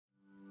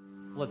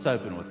Let's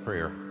open with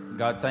prayer.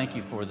 God, thank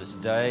you for this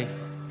day,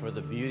 for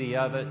the beauty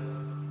of it.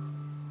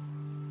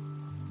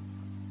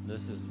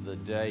 This is the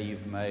day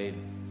you've made.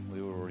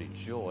 We will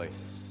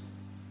rejoice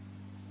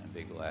and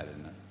be glad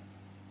in it.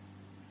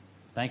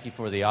 Thank you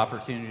for the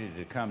opportunity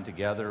to come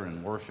together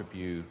and worship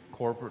you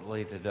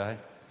corporately today.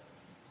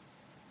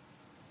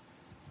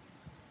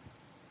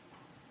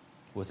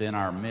 Within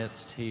our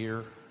midst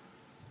here,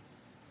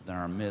 within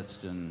our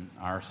midst in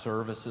our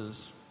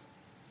services,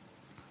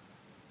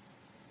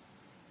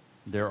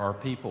 there are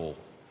people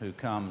who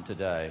come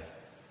today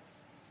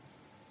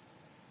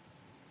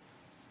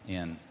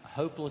in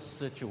hopeless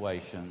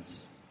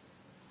situations,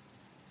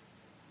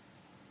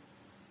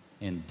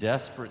 in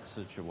desperate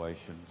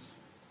situations,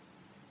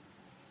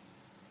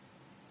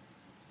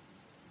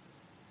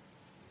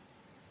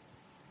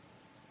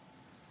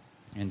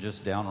 in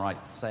just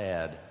downright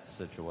sad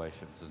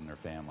situations in their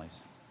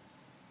families.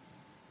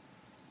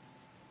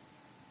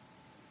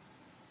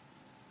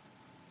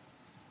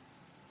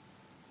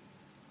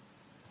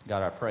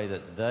 God, I pray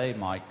that they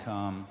might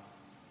come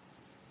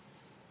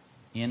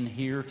in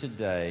here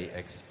today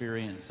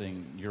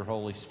experiencing your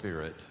Holy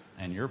Spirit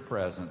and your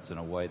presence in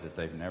a way that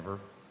they've never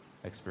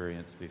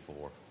experienced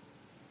before.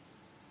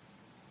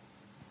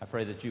 I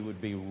pray that you would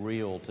be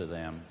real to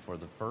them for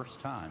the first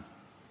time.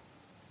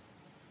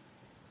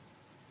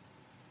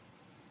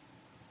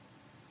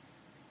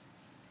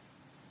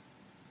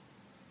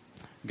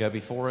 Go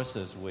before us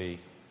as we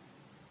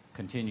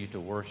continue to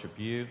worship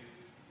you.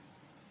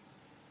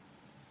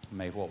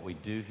 May what we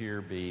do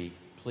here be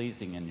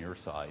pleasing in your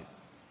sight.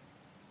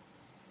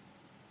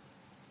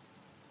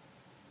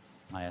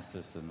 I ask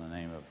this in the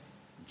name of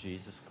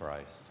Jesus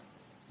Christ.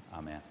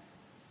 Amen.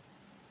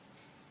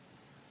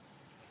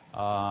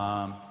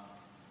 I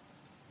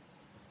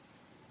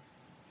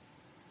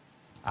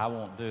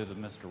won't do the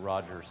Mr.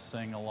 Rogers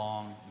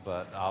sing-along,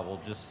 but I will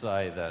just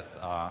say that,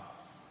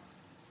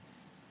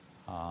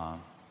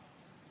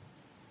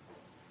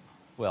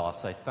 I'll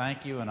say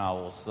thank you, and I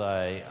will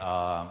say,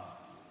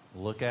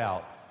 look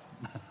out.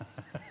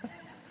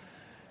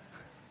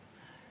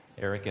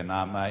 Eric and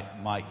I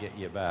might get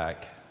you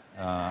back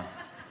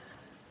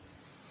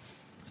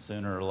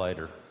sooner or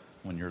later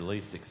when you're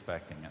least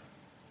expecting it.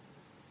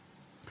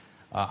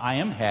 I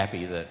am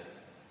happy that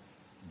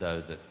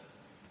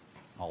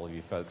all of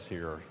you folks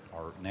here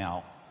are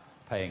now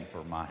paying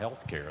for my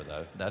health care,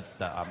 though. That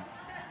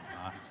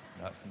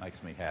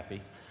makes me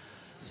happy.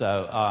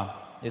 So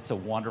it's a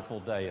wonderful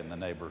day in the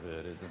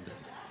neighborhood, isn't it?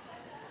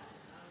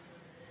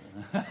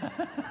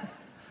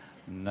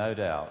 No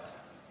doubt.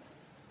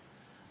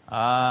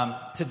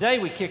 Today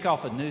we kick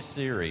off a new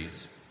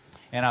series,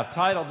 and I've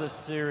titled this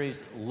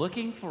series,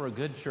 Looking for a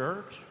Good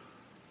Church.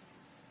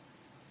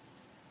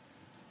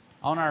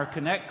 On our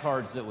Connect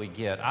cards that we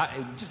get,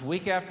 just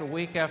week after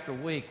week after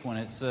week, when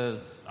it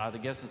says, I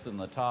guess it's in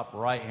the top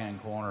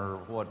right-hand corner,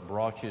 what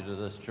brought you to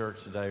this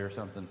church today or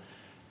something,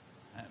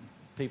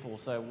 people will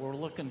say, we're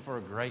looking for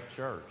a great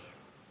church.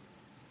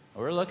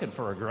 We're looking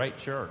for a great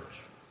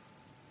church.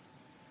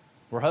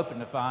 We're hoping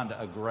to find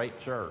a great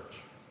church.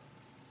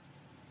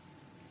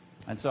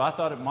 And so I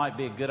thought it might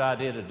be a good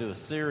idea to do a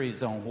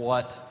series on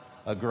what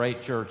a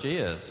great church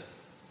is.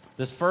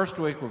 This first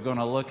week we're going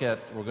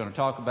to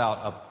talk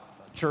about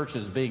church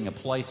as being a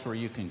place where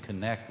you can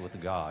connect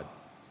with God.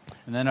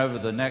 And then over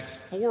the next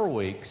 4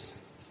 weeks,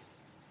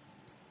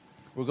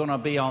 we're going to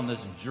be on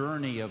this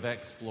journey of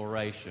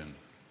exploration,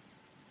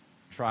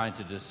 trying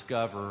to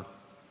discover,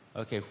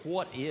 okay,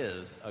 what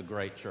is a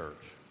great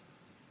church?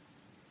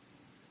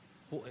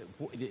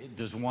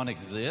 Does one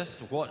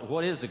exist?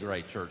 What is a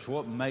great church?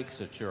 What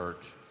makes a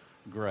church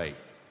great?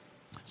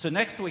 So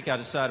next week I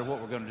decided what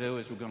we're going to do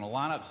is we're going to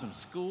line up some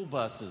school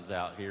buses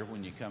out here.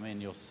 When you come in,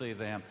 you'll see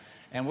them.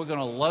 And we're going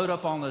to load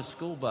up on those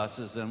school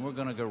buses, and we're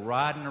going to go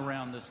riding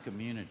around this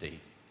community,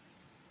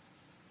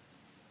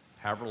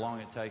 however long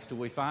it takes, till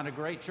we find a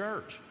great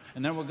church.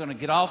 And then we're going to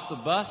get off the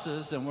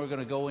buses, and we're going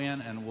to go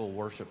in and we'll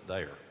worship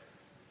there.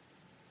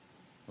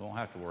 We won't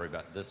have to worry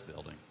about this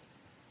building.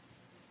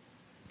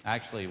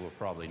 Actually, we're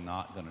probably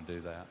not going to do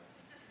that.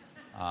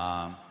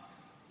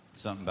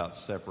 Something about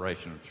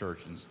separation of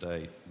church and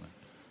state.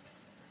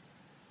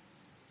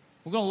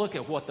 We're going to look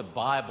at what the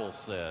Bible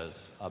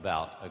says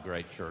about a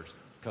great church,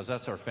 because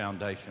that's our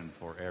foundation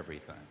for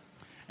everything.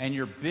 And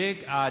your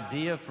big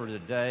idea for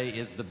today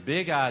is the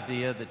big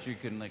idea that you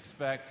can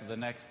expect for the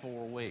next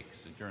 4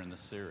 weeks during the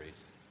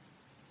series.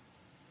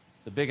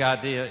 The big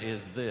idea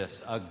is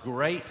this: a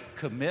great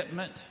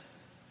commitment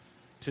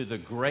to the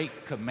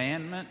great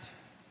commandment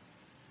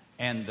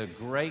and the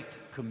Great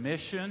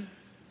Commission,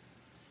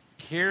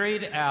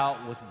 carried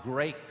out with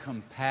great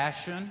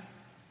compassion,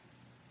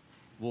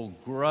 will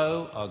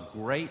grow a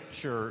great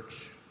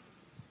church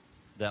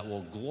that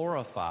will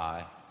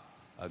glorify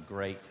a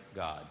great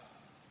God.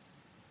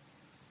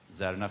 Is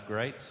that enough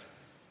greats?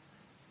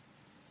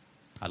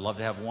 I'd love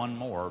to have one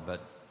more,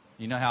 but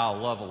you know how I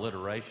love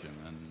alliteration,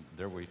 and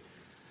there we.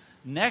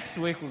 Next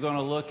week, we're going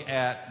to look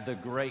at the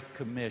Great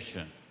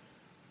Commission.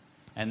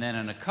 And then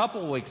in a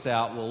couple weeks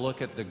out, we'll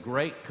look at the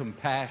Great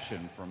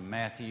Compassion from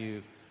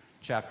Matthew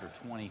chapter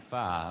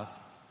 25.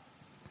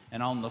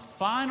 And on the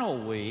final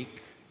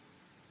week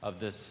of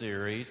this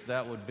series,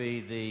 that would be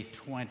the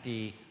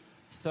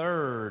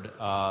 23rd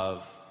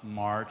of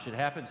March. It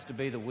happens to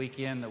be the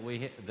weekend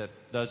that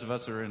those of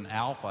us who are in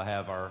Alpha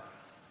have our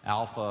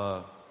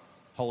Alpha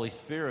Holy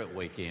Spirit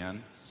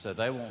weekend, so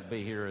they won't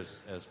be here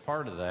as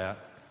part of that.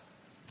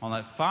 On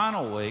that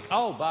final week,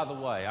 oh, by the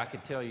way, I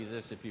could tell you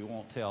this if you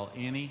won't tell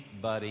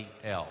anybody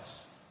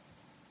else.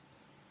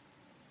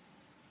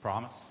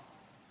 Promise?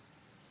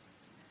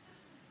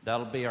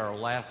 That'll be our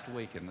last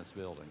week in this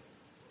building.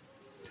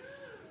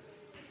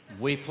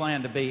 We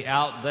plan to be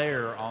out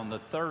there on the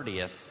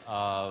 30th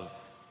of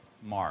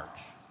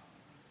March.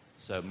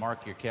 So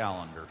mark your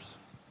calendars.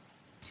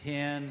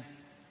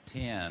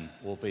 10:10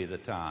 will be the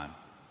time.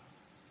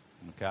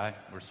 Okay?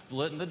 We're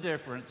splitting the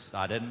difference.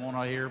 I didn't want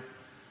to hear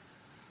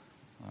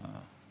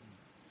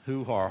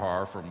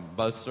hoo-ha-ha from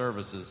both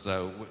services,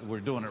 so we're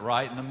doing it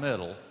right in the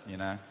middle, you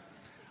know.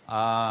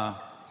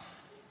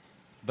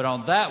 But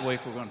on that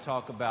week, we're going to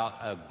talk about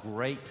a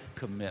great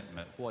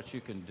commitment, what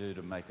you can do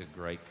to make a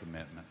great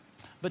commitment.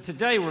 But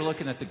today we're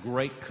looking at the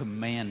great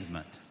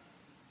commandment.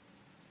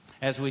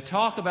 As we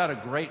talk about a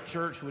great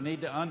church, we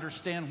need to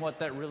understand what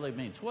that really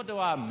means. What do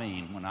I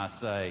mean when I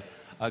say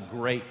a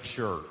great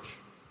church?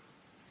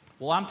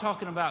 Well, I'm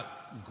talking about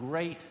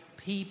great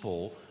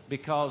people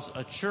because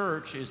a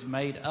church is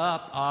made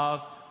up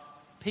of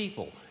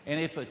people. And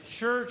if a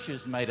church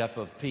is made up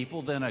of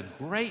people, then a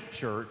great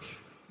church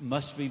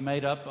must be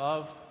made up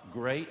of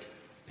great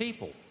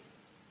people.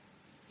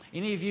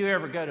 Any of you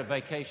ever go to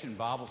Vacation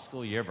Bible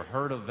School? You ever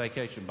heard of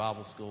Vacation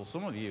Bible School?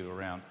 Some of you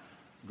around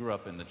grew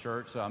up in the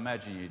church, so I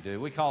imagine you do.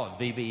 We call it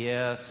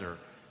VBS or,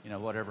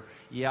 whatever.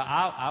 Yeah,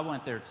 I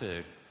went there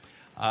too.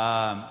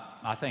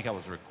 I think I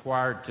was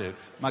required to.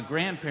 My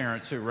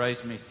grandparents who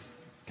raised me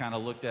kind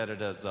of looked at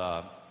it as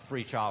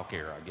free child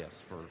care, I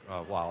guess, for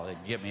a while.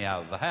 They'd get me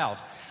out of the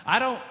house. I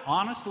don't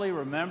honestly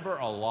remember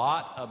a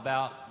lot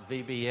about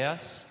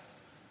VBS.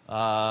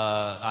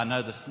 I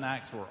know the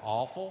snacks were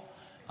awful.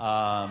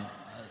 I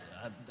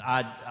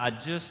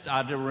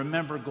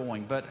remember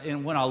going. But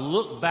when I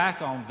look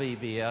back on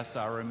VBS,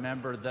 I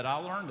remember that I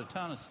learned a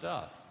ton of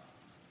stuff.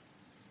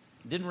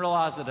 Didn't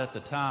realize it at the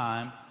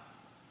time,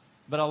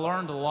 but I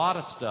learned a lot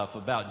of stuff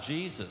about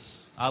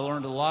Jesus. I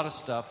learned a lot of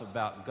stuff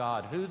about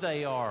God, who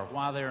they are,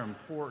 why they're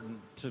important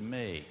to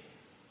me.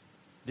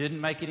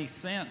 Didn't make any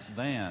sense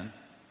then,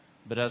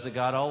 but as I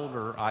got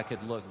older, I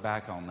could look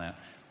back on that.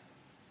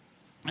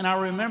 And I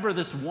remember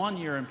this one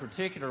year in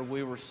particular,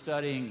 we were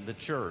studying the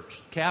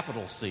church,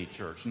 capital C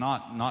church,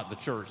 not the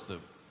church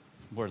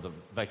where the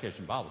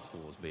Vacation Bible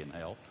School was being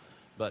held,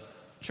 but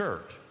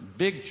church,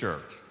 big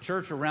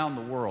church around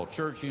the world,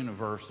 church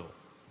universal.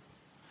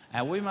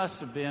 And we must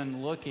have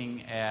been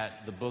looking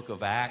at the book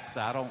of Acts.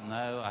 I don't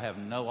know. I have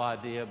no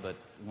idea, but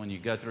when you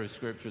go through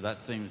Scripture, that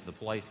seems the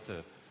place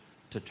to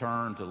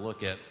turn to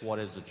look at what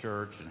is the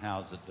church and how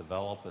does it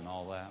develop and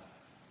all that.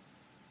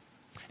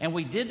 And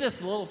we did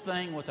this little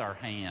thing with our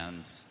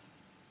hands.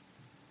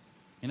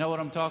 You know what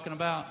I'm talking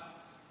about?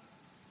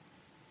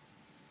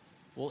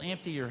 Well,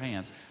 empty your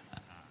hands.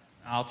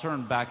 I'll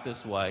turn back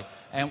this way.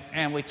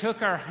 And we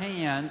took our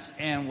hands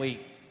and we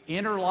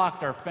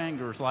interlocked our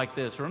fingers like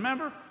this.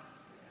 Remember?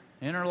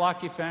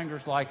 Interlock your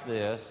fingers like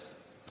this.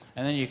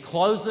 And then you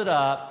close it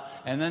up.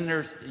 And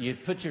then you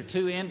put your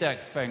two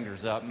index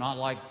fingers up, not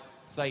like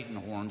Satan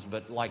horns,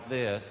 but like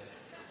this.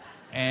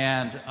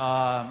 And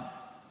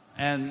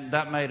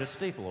that made a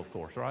steeple, of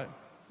course, right?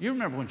 You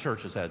remember when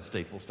churches had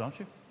steeples, don't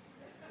you?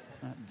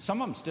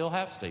 Some of them still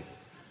have steeples.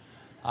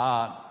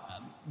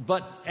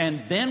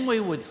 And then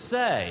we would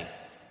say,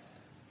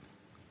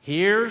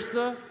 here's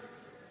the,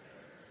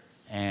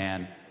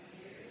 and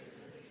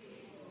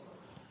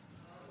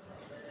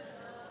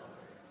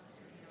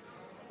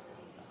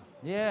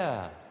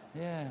yeah.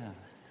 And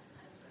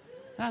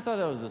I thought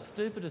that was the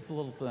stupidest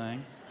little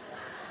thing.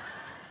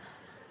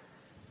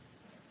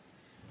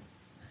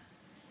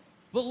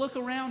 But look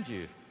around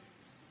you.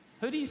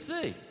 Who do you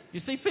see? You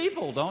see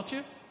people, don't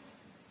you?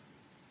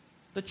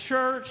 The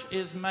church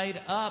is made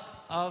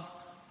up of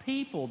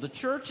people. The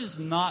church is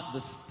not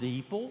the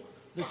steeple.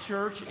 The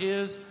church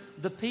is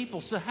the people.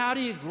 So how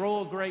do you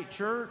grow a great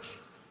church?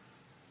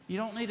 You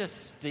don't need a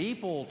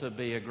steeple to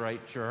be a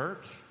great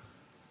church,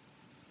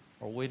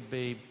 or we'd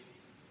be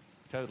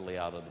totally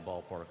out of the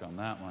ballpark on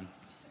that one.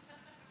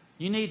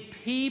 You need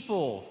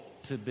people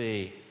to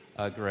be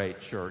a great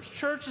church.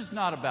 Church is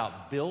not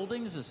about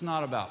buildings. It's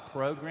not about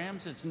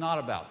programs. It's not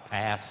about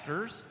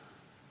pastors.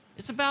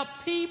 It's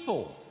about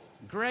people.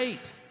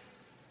 Great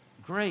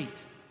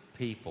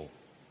people.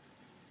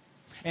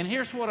 And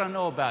here's what I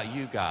know about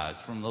you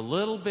guys. From the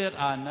little bit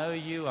I know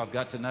you, I've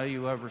got to know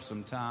you over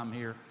some time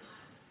here.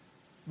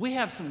 We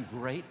have some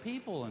great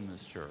people in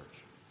this church.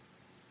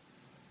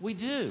 We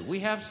do.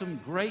 We have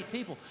some great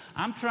people.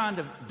 I'm trying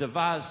to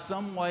devise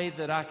some way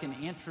that I can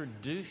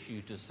introduce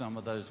you to some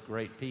of those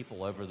great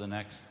people over the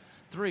next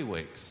 3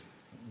 weeks.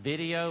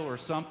 Video or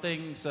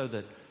something so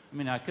that,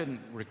 I couldn't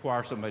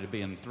require somebody to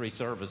be in 3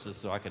 services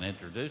so I can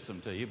introduce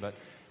them to you, but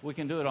we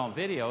can do it on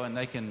video, and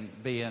they can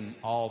be in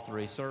all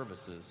three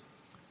services.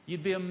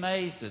 You'd be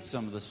amazed at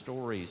some of the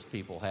stories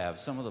people have,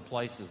 some of the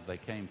places they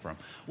came from.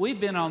 We've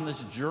been on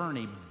this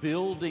journey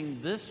building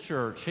this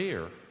church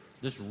here,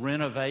 this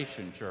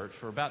renovation church,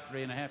 for about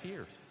 3.5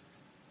 years.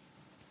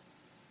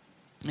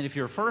 And if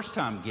you're a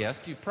first-time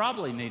guest, you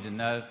probably need to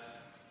know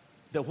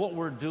that what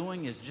we're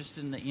doing is just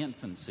in the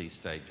infancy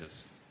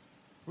stages.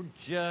 We're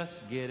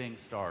just getting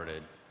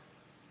started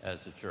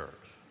as a church.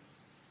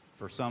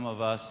 For some of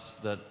us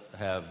that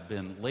have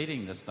been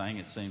leading this thing,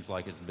 it seems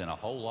like it's been a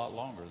whole lot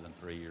longer than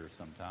 3 years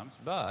sometimes.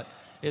 But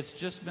it's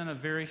just been a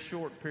very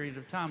short period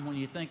of time when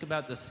you think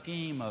about the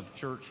scheme of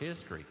church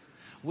history.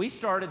 We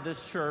started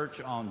this church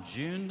on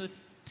June the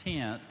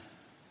 10th,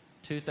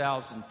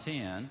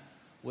 2010,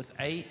 with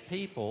 8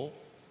 people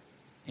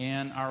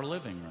in our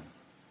living room.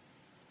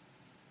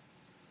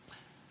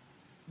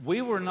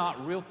 We were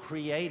not real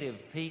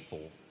creative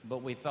people,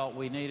 but we thought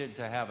we needed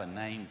to have a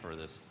name for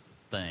this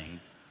thing.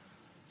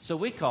 So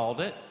we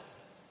called it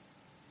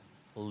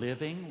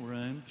Living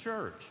Room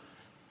Church.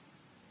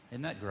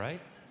 Isn't that great?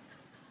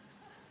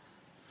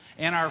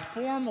 And our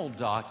formal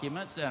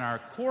documents and our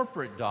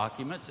corporate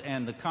documents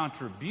and the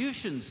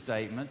contribution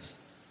statements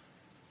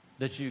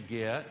that you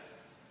get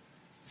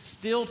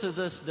still to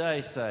this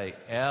day say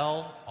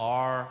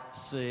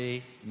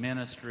LRC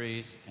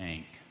Ministries,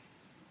 Inc.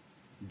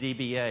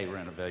 DBA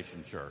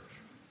Renovation Church.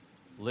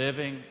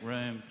 Living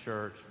Room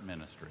Church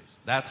Ministries.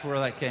 That's where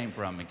that came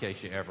from, in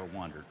case you ever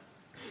wondered.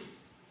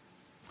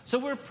 So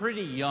we're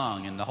pretty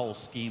young in the whole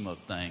scheme of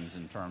things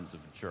in terms of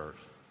a church.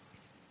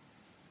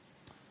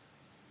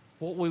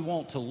 What we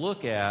want to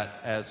look at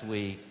as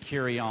we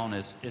carry on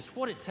is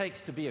what it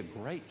takes to be a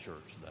great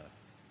church, though.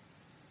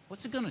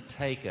 What's it going to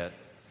take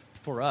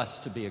for us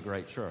to be a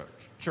great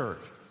church?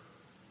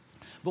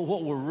 But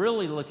what we're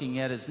really looking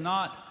at is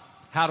not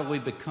how do we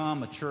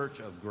become a church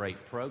of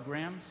great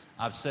programs.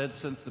 I've said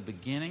since the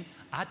beginning,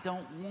 I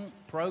don't want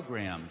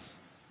programs.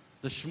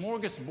 The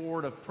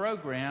smorgasbord of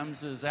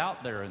programs is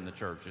out there in the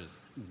churches.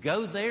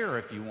 Go there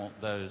if you want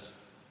those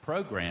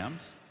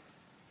programs.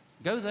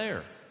 Go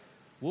there.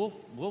 We'll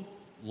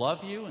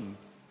love you, and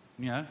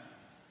we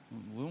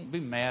won't be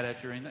mad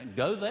at you or anything.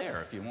 Go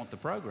there if you want the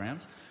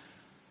programs.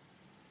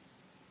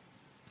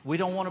 We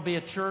don't want to be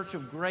a church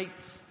of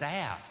great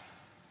staff.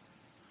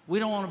 We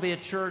don't want to be a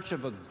church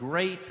of a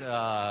great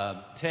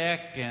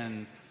tech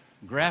and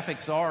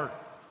graphic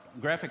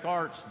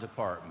arts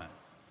department.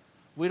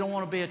 We don't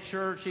want to be a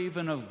church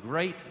even of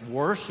great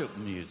worship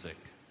music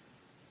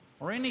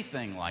or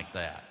anything like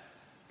that.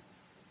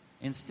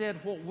 Instead,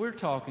 what we're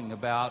talking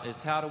about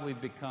is how do we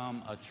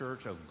become a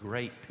church of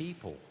great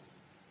people?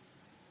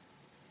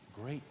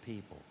 Great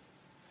people.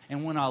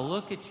 And when I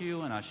look at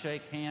you and I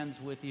shake hands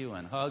with you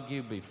and hug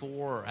you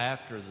before or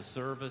after the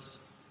service,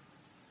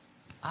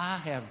 I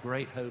have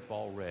great hope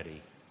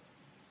already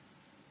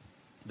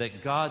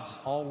that God's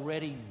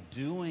already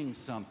doing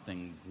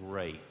something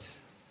great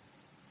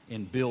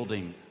in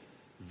building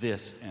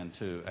this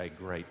into a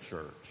great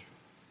church.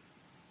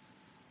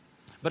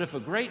 But if a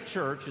great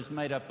church is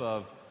made up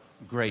of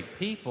great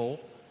people,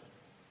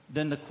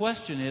 then the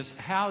question is,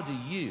 how do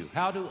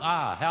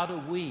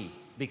we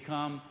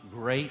become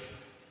great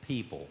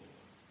people?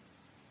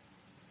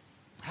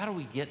 How do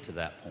we get to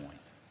that point?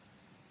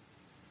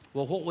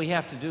 Well, what we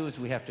have to do is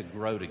we have to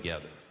grow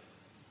together.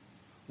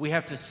 We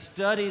have to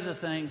study the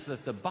things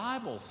that the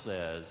Bible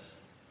says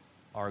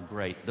are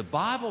great. The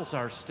Bible's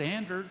our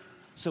standard,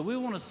 so we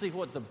want to see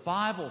what the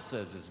Bible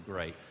says is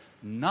great,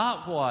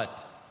 not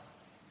what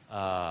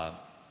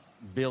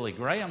Billy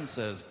Graham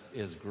says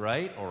is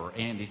great, or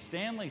Andy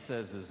Stanley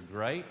says is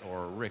great,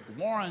 or Rick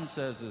Warren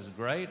says is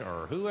great,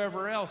 or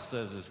whoever else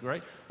says is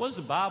great. What does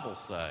the Bible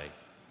say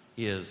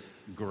is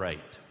great?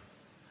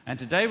 And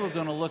today we're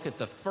going to look at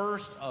the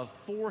first of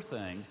 4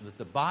 things that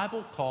the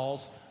Bible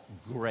calls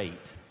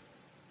great.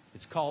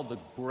 It's called the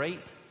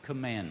Great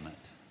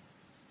Commandment.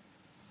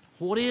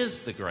 What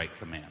is the Great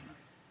Commandment?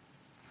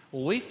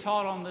 Well, we've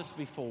taught on this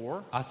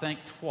before, I think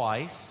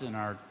twice in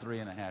our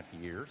 3.5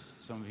 years.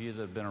 Some of you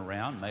that have been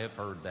around may have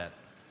heard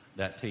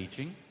that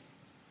teaching.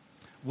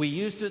 We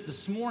used it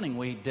this morning.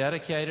 We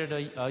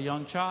dedicated a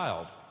young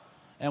child,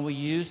 and we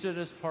used it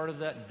as part of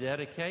that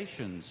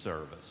dedication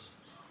service.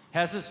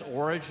 Has its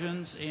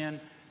origins in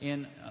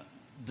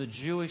the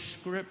Jewish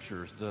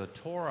scriptures, the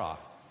Torah.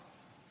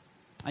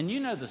 And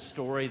you know the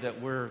story that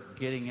we're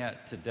getting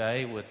at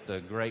today with the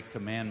Great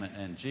Commandment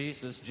and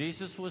Jesus.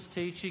 Jesus was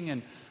teaching,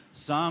 and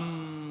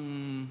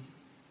some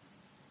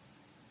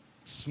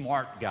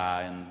smart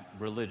guy in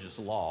religious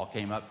law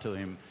came up to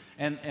him,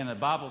 and the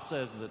Bible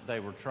says that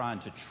they were trying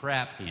to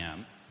trap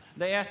him.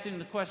 They asked him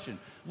the question,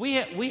 we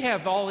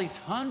have all these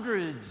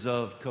hundreds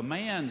of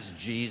commands,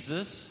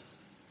 Jesus.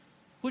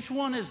 Which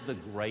one is the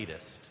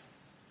greatest?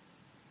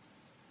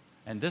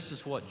 And this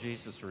is what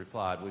Jesus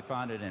replied. We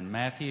find it in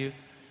Matthew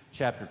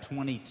chapter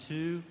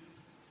 22,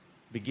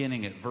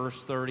 beginning at verse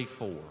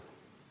 34.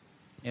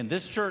 In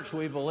this church,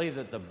 we believe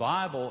that the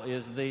Bible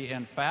is the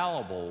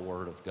infallible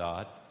Word of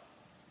God.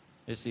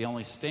 It's the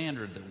only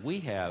standard that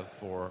we have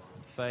for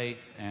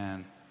faith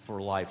and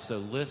for life. So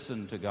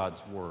listen to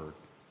God's word.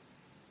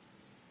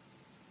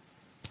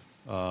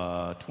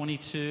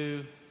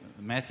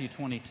 Matthew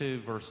 22,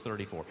 verse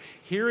 34.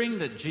 Hearing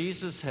that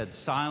Jesus had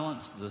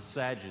silenced the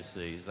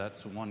Sadducees,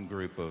 that's one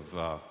group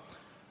of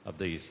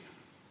these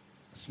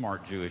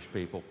smart Jewish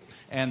people,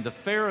 and the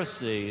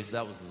Pharisees,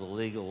 that was the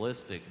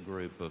legalistic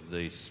group of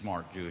these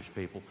smart Jewish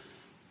people,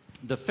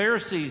 the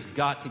Pharisees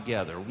got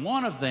together.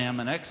 One of them,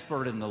 an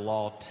expert in the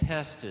law,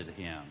 tested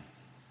him.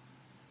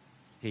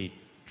 He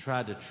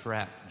tried to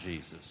trap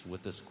Jesus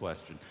with this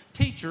question.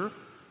 Teacher,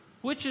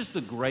 which is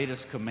the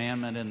greatest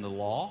commandment in the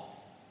law?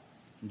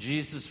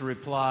 Jesus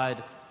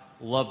replied,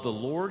 love the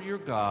Lord your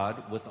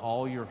God with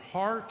all your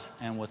heart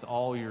and with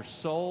all your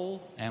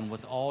soul and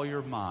with all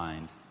your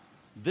mind.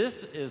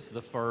 This is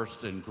the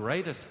first and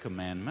greatest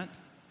commandment.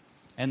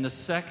 And the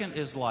second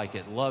is like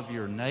it. Love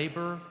your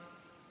neighbor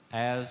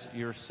as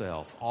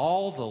yourself.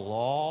 All the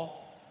law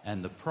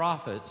and the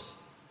prophets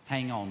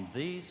hang on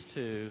these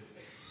two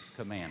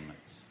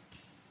commandments.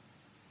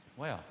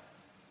 Well,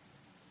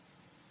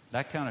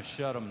 that kind of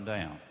shut them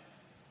down.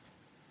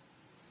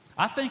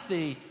 I think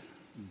the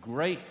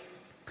great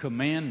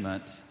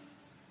commandment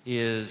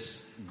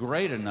is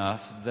great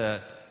enough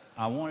that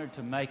I wanted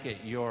to make it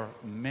your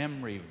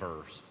memory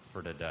verse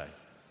for today.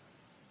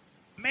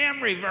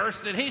 Memory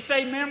verse? Did he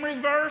say memory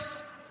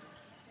verse?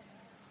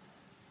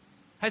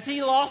 Has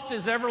he lost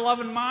his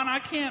ever-loving mind? I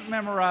can't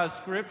memorize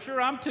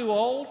Scripture. I'm too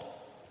old,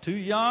 too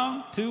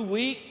young, too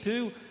weak,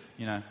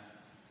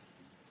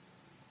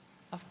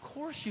 Of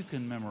course you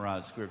can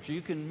memorize Scripture.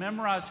 You can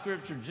memorize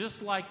Scripture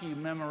just like you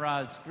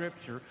memorized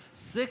Scripture,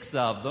 6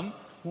 of them,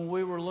 when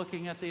we were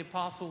looking at the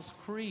Apostles'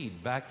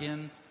 Creed back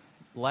in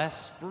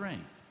last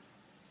spring.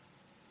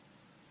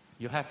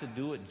 You'll have to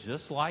do it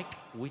just like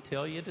we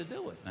tell you to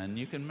do it, and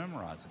you can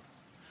memorize it.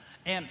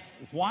 And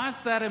why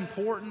is that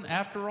important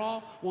after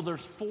all? Well,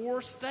 there's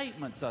 4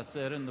 statements, I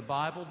said, in the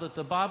Bible that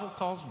the Bible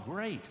calls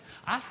great.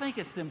 I think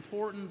it's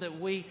important that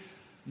we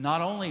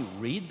not only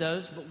read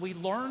those, but we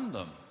learn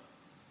them.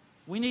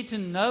 We need to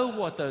know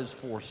what those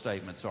 4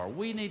 statements are.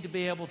 We need to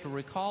be able to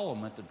recall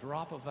them at the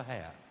drop of a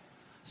hat.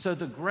 So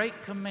the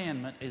great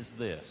commandment is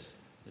this.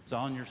 It's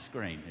on your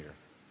screen here.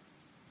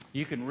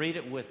 You can read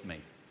it with me.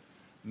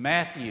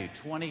 Matthew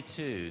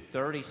 22,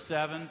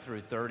 37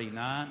 through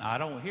 39. I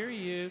don't hear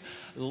you.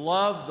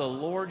 Love the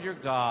Lord your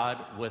God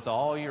with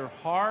all your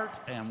heart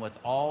and with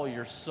all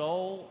your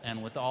soul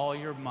and with all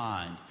your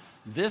mind.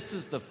 This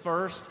is the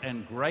first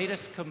and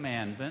greatest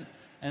commandment,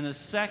 and the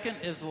second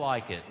is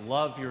like it.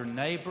 Love your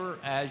neighbor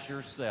as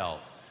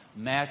yourself.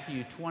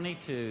 Matthew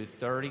 22,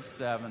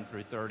 37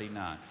 through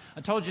 39.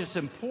 I told you it's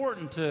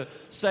important to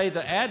say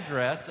the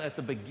address at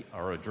the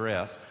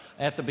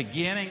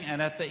beginning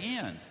and at the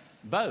end,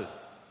 both.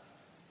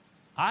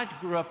 I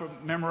grew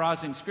up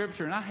memorizing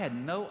Scripture, and I had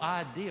no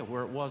idea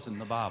where it was in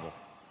the Bible.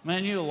 I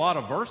knew a lot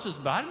of verses,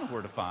 but I didn't know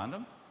where to find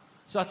them.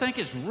 So I think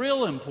it's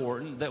real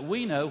important that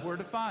we know where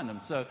to find them.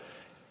 So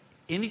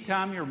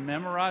anytime you're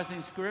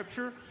memorizing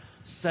Scripture,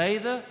 say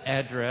the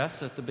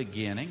address at the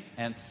beginning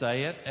and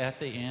say it at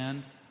the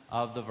end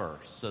of the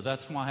verse. So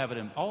that's why I have it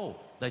in. Oh,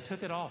 they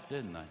took it off,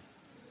 didn't they?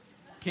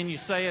 Can you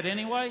say it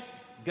anyway?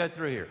 Go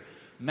through here.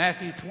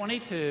 Matthew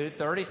 22,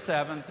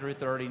 37 through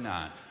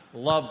 39.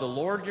 Love the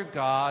Lord your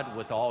God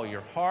with all your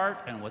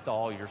heart and with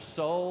all your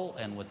soul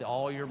and with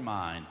all your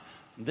mind.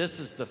 This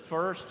is the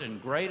first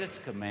and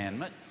greatest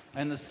commandment,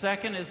 and the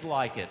second is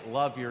like it.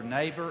 Love your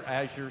neighbor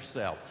as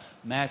yourself.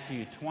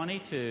 Matthew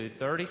 22,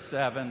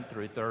 37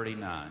 through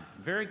 39.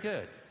 Very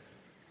good.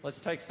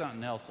 Let's take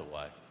something else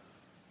away.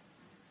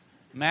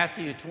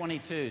 Matthew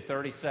 22,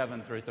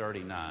 37 through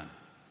 39.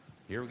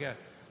 Here we go.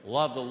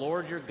 Love the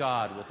Lord your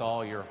God with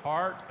all your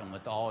heart and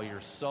with all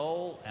your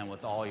soul and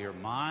with all your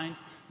mind.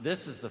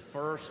 This is the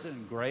first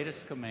and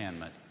greatest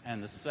commandment,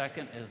 and the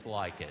second is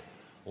like it.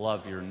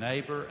 Love your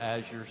neighbor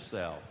as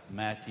yourself.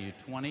 Matthew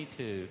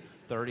 22,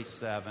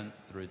 37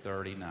 through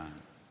 39.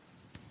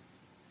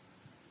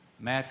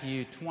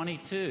 Matthew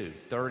 22,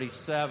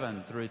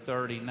 37 through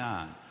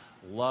 39.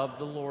 Love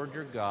the Lord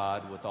your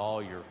God with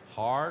all your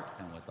heart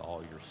and with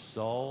all your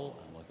soul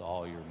and with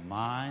all your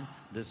mind.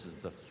 This is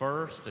the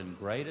first and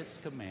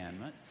greatest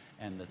commandment,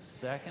 and the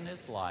second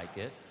is like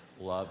it.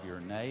 Love your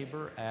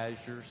neighbor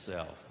as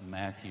yourself.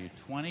 Matthew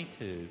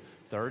 22,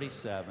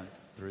 37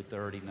 through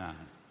 39.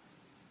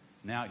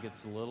 Now it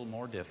gets a little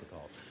more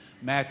difficult.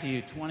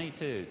 Matthew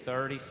 22,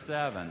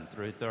 37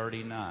 through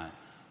 39.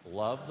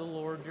 Love the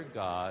Lord your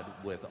God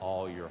with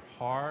all your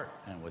heart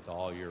and with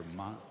all your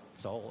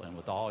soul and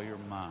with all your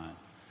mind.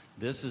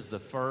 This is the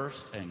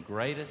first and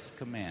greatest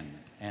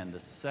commandment, and the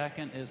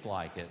second is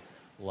like it.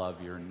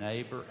 Love your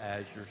neighbor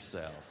as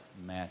yourself.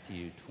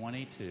 Matthew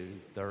 22,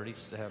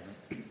 37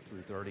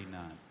 through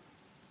 39.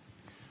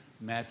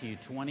 Matthew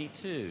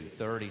 22,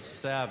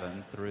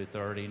 37 through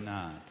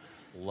 39.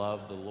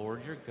 Love the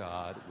Lord your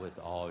God with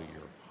all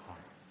your heart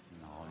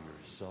and all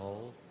your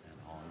soul and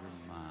all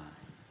your mind.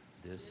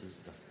 This is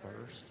the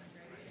first and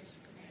greatest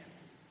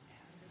commandment,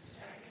 and the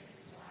second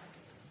is like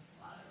it.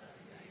 Love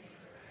your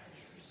neighbor as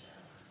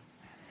yourself.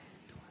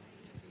 Matthew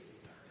 22,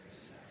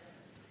 37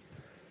 through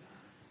 39.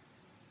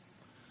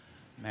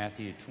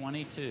 Matthew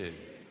 22,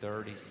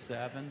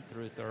 37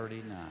 through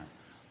 39.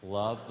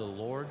 Love the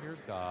Lord your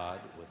God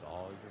with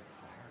all your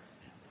heart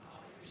and with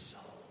all your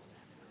soul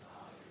and with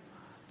all your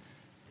mind.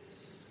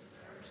 This is the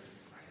first and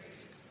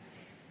greatest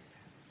commandment.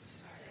 The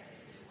second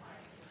is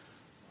like it.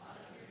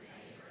 Love your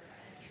neighbor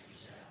as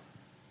yourself.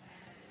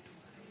 Matthew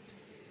 22,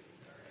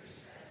 37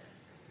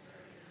 through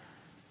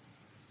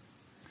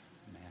 39.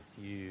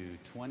 Matthew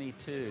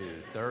 22,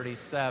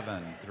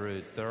 37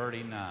 through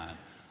 39.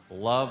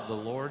 Love the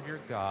Lord your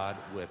God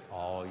with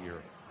all your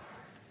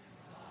heart and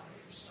with all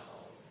your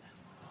soul and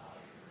with all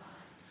your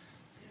mind.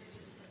 This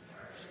is the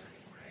first and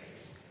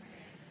greatest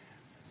commandment.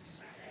 The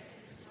second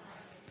is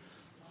like it.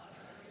 Love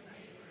your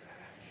neighbor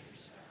as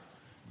yourself.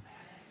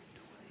 Matthew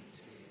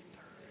 22,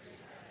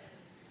 37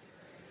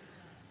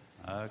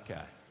 through 39.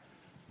 Okay.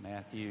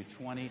 Matthew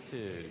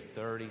 22,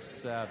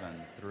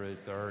 37 through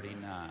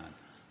 39.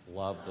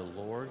 Love the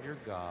Lord your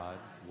God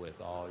with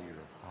all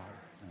your heart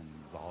and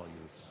with all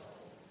your soul.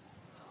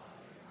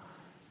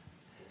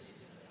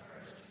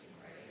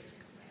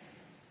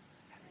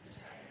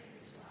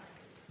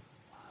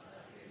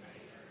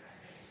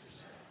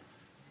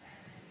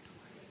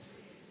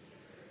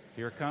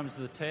 Here comes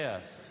the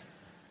test.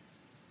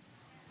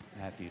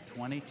 Matthew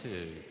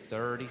 22,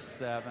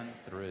 37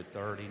 through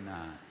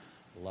 39.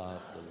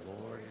 Love the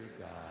Lord your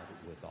God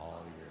with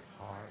all your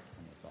heart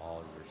and with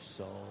all your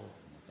soul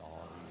and with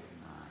all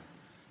your mind.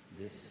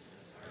 This is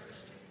the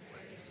first and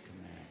greatest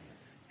commandment,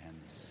 and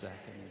the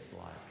second is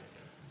like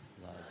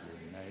it. Love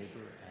your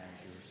neighbor as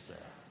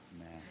yourself.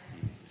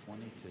 Matthew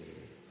 22,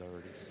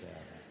 37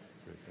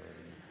 through 39.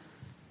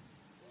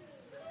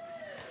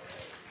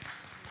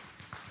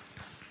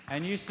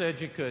 And you said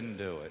you couldn't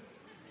do it.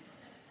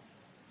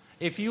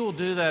 If you will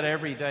do that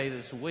every day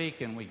this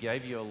week, and we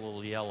gave you a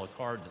little yellow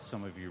card that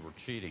some of you were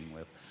cheating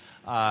with.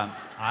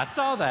 I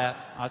saw that.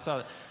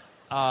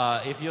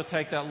 If you'll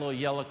take that little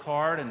yellow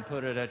card and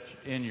put it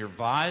in your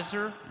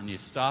visor, and you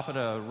stop at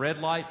a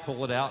red light,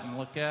 pull it out and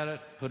look at it.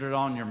 Put it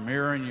on your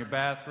mirror in your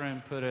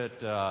bathroom. Put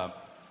it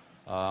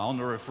on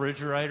the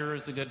refrigerator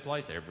is a good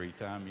place. Every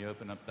time you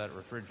open up that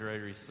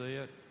refrigerator, you see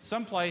it.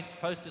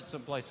 Post it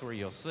someplace where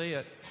you'll see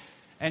it.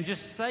 And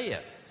just say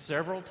it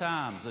several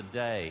times a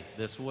day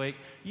this week.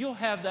 You'll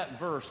have that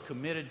verse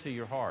committed to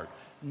your heart.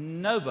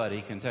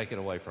 Nobody can take it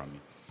away from you.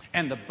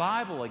 And the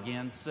Bible,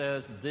 again,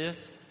 says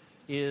this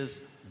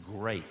is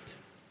great.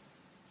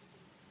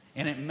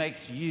 And it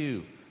makes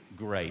you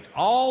great.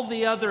 All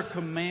the other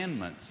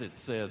commandments, it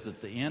says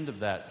at the end of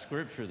that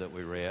scripture that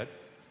we read,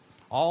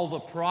 all the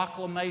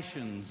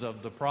proclamations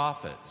of the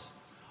prophets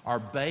are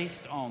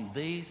based on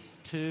these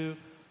two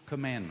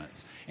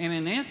commandments. And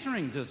in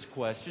answering this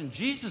question,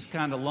 Jesus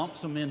kind of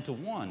lumps them into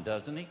one,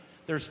 doesn't he?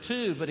 There's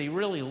two, but he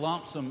really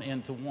lumps them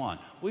into one.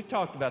 We've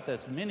talked about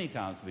this many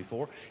times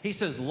before. He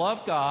says,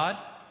 love God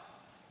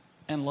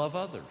and love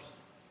others.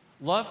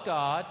 Love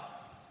God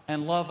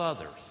and love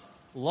others.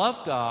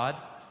 Love God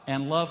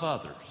and love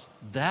others.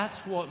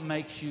 That's what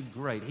makes you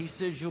great. He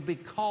says you'll be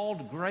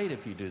called great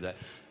if you do that.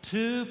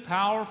 Two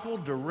powerful,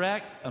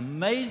 direct,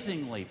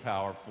 amazingly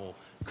powerful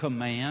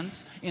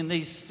commands in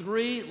these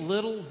three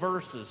little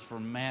verses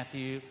from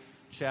Matthew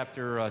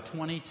chapter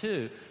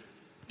 22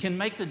 can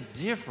make the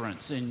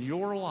difference in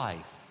your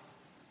life,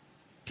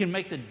 can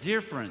make the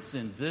difference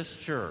in this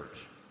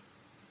church.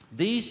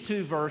 These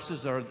three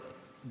verses are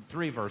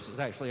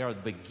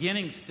the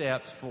beginning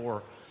steps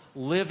for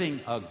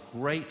living a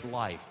great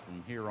life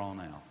from here on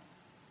out.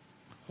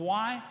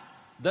 Why?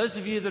 Those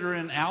of you that are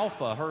in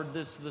Alpha heard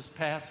this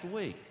past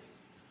week.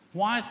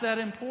 Why is that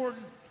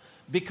important?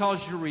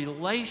 Because your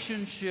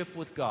relationship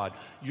with God,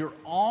 your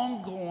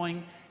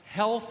ongoing,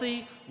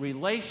 healthy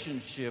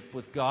relationship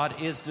with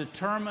God is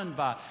determined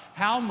by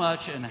how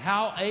much and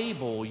how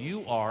able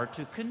you are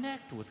to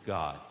connect with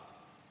God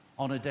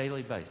on a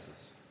daily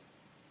basis.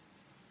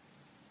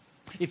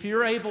 If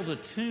you're able to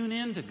tune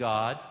into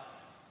God,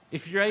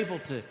 if you're able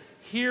to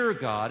hear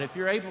God, if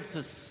you're able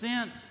to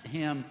sense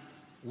Him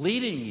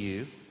leading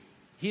you,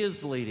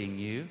 His leading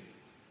you,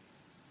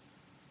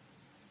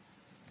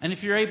 and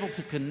if you're able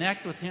to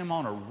connect with Him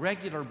on a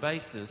regular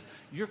basis,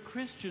 your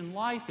Christian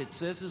life, it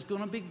says, is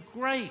going to be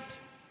great.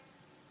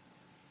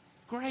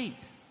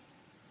 Great.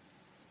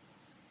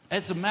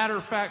 As a matter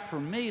of fact, for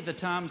me, the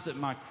times that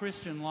my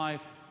Christian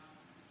life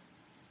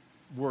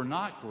were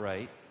not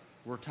great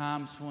were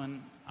times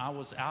when I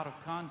was out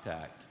of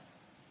contact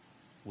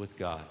with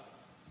God.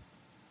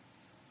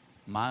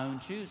 My own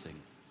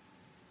choosing.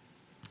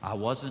 I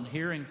wasn't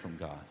hearing from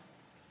God.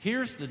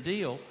 Here's the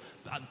deal.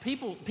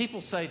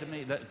 People say to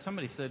me, that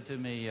somebody said to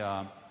me,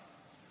 it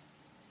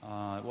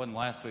wasn't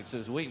last week, so it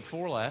was the week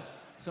before last.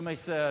 Somebody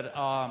said,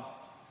 I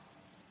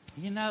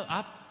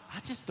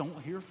just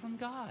don't hear from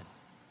God.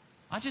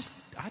 I just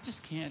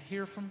can't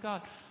hear from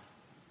God.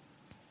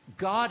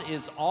 God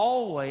is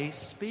always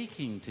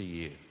speaking to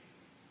you.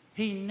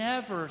 He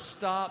never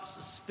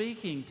stops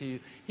speaking to you.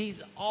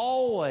 He's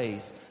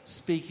always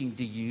speaking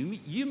to you.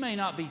 You may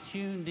not be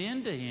tuned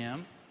into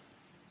Him,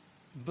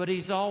 but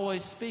He's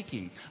always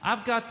speaking.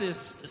 I've got this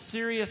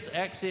Sirius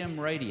XM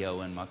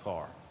radio in my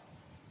car.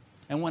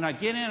 And when I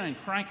get in and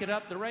crank it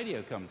up, the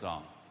radio comes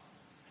on.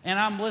 And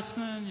I'm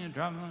listening,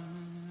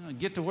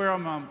 get to where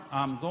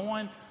I'm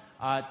going.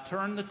 I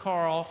turn the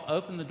car off,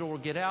 open the door,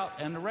 get out,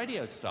 and the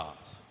radio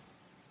stops.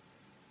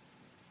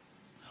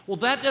 Well,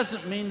 that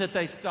doesn't mean that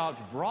they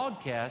stopped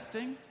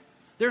broadcasting.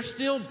 They're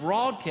still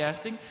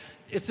broadcasting.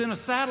 It's in a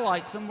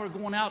satellite somewhere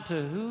going out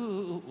to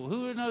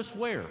who knows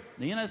where.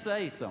 The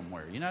NSA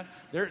somewhere, you know.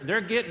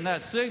 They're getting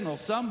that signal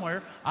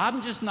somewhere.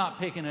 I'm just not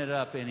picking it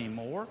up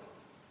anymore.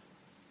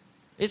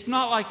 It's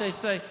not like they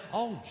say,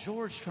 oh,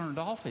 George turned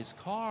off his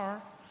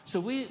car, so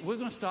we're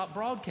going to stop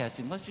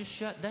broadcasting. Let's just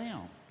shut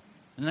down.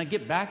 And they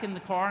get back in the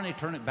car and they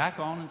turn it back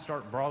on and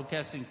start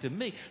broadcasting to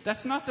me.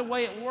 That's not the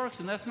way it works,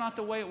 and that's not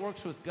the way it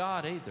works with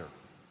God either.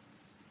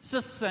 It's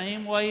the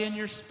same way in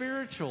your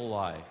spiritual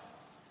life.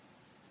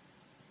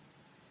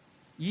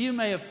 You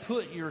may have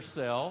put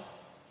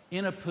yourself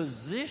in a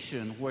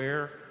position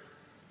where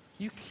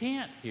you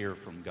can't hear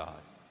from God.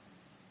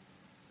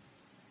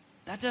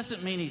 That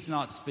doesn't mean He's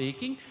not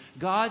speaking.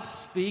 God's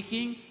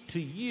speaking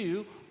to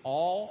you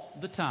all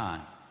the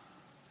time.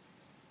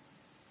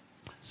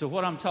 So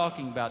what I'm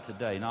talking about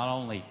today, not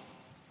only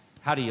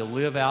how do you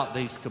live out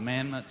these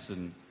commandments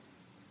and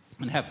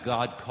have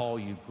God call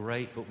you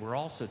great, but we're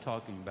also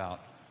talking about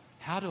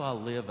how do I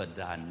live a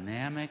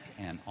dynamic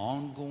and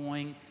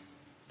ongoing,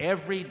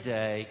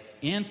 everyday,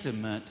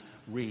 intimate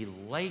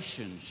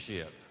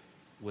relationship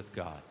with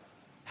God.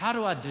 How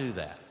do I do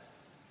that?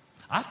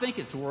 I think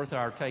it's worth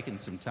our taking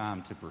some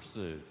time to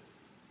pursue.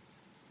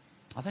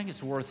 I think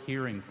it's worth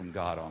hearing from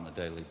God on a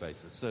daily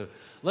basis. So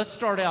let's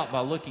start out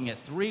by looking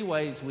at 3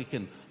 ways we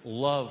can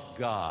love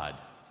God.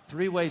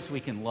 3 ways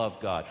we can love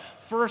God.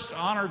 First,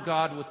 honor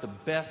God with the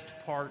best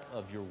part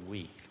of your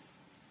week.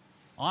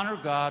 Honor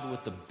God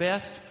with the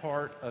best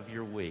part of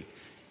your week.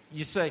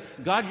 You say,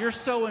 God, you're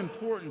so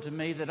important to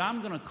me that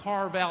I'm going to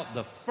carve out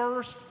the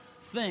first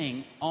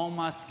thing on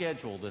my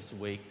schedule this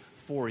week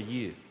for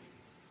you.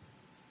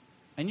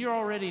 And you're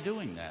already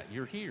doing that.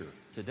 You're here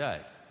today.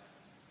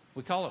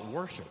 We call it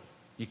worship.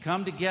 You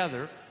come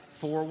together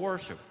for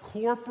worship,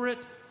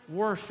 corporate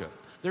worship.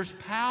 There's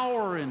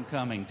power in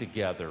coming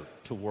together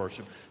to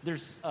worship.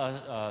 There's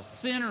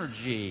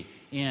synergy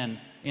in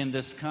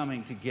this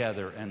coming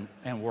together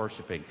and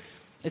worshiping.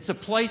 It's a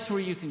place where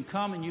you can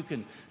come and you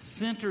can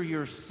center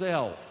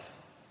yourself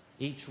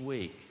each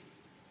week.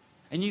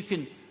 And you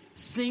can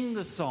sing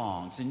the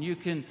songs and you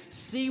can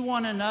see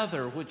one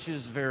another, which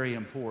is very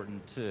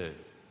important too.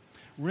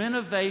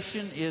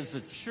 Renovation is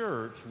a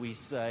church, we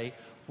say,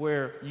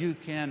 where you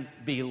can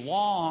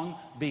belong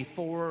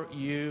before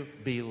you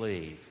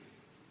believe.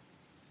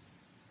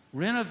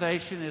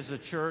 Renovation is a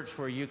church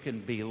where you can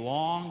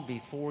belong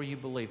before you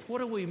believe. What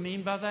do we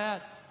mean by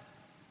that?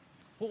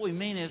 What we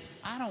mean is,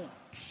 I don't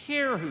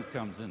care who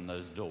comes in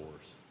those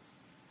doors.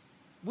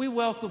 We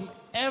welcome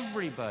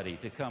everybody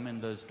to come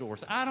in those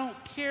doors. I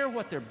don't care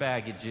what their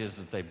baggage is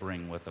that they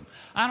bring with them.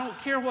 I don't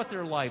care what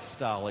their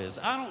lifestyle is.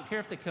 I don't care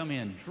if they come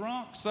in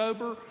drunk,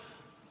 sober,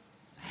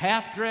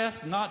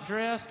 half-dressed, not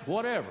dressed,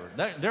 whatever.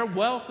 They're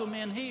welcome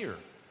in here.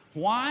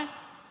 Why?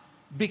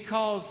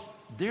 Because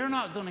they're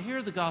not going to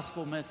hear the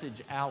gospel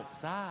message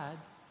outside.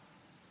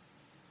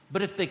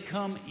 But if they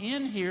come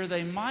in here,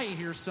 they might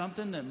hear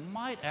something that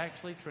might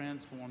actually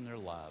transform their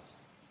lives.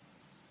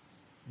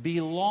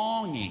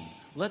 Belonging.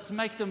 Let's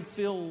make them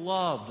feel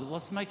loved.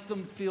 Let's make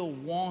them feel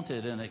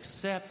wanted and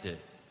accepted.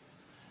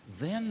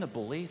 Then the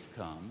belief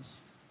comes.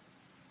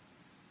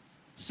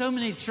 So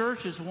many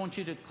churches want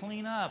you to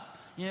clean up.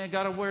 You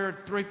got to wear a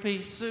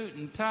 3-piece suit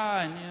and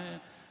tie,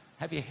 and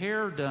have your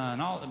hair done.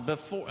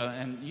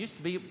 And it used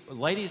to be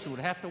ladies would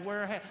have to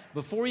wear a hat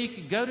before you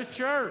could go to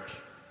church.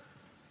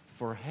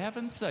 For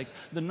heaven's sakes,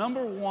 the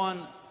number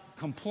one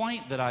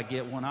complaint that I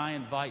get when I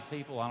invite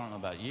people, I don't know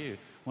about you,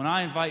 when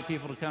I invite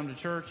people to come to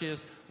church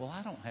is, well,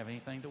 I don't have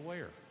anything to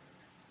wear.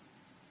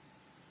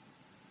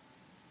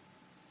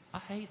 I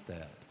hate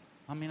that.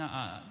 I mean,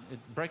 it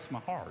breaks my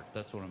heart.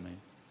 That's what I mean.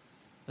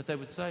 That they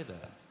would say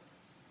that.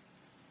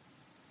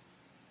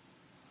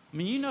 I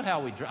mean, you know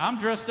how we dress. I'm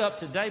dressed up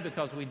today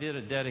because we did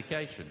a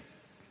dedication.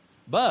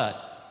 But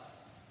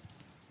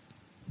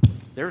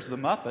there's the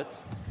Muppets.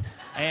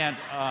 And,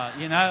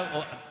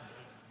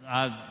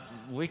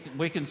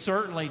 we can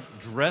certainly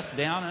dress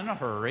down in a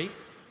hurry.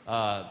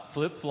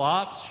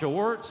 Flip-flops,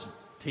 shorts,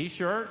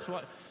 T-shirts.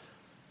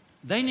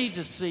 They need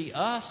to see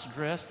us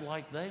dressed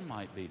like they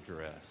might be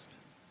dressed.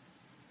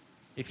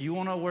 If you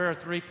want to wear a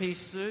 3-piece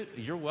suit,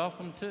 you're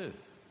welcome too.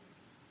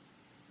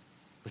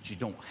 But you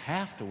don't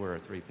have to wear a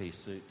 3-piece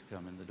suit to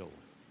come in the door.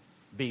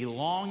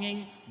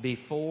 Belonging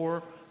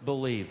before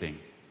believing.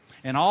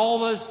 And all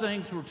those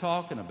things we're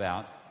talking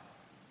about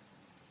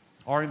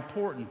are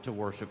important to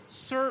worship.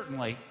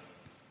 Certainly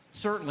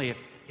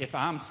if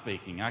I'm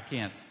speaking, I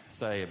can't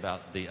say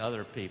about the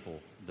other people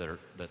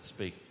that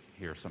speak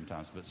here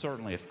sometimes, but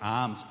certainly if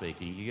I'm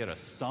speaking, you get a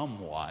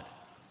somewhat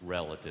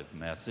relative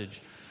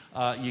message.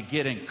 You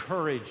get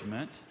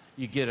encouragement.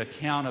 You get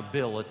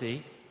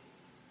accountability.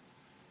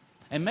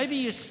 And maybe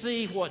you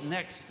see what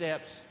next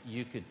steps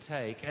you could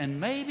take, and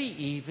maybe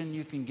even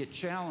you can get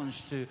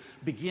challenged to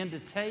begin to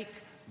take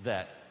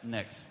that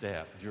next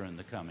step during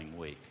the coming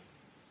week.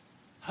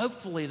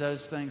 Hopefully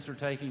those things are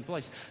taking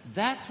place.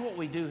 That's what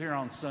we do here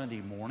on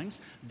Sunday mornings.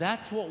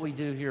 That's what we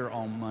do here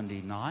on Monday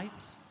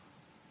nights.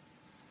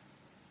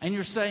 And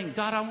you're saying,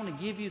 God, I want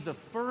to give you the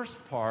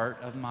first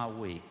part of my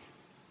week.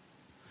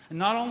 And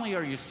not only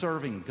are you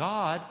serving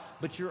God,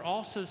 but you're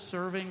also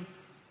serving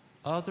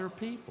other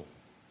people.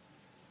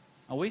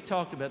 Now, we've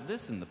talked about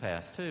this in the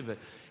past too, but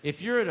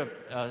if you're at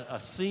a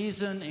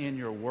season in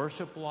your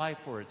worship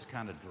life where it's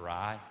kind of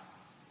dry,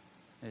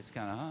 it's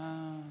kind of,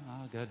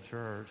 I'll go to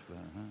church, but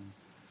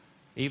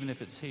even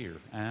if it's here,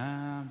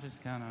 I'm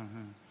just kind of,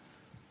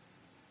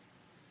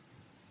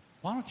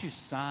 Why don't you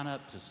sign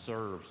up to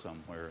serve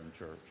somewhere in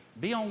church?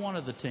 Be on one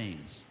of the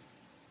teams.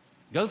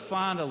 Go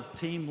find a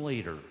team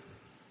leader.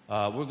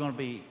 We're going to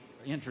be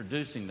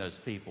introducing those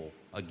people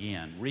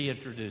again,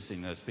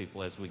 reintroducing those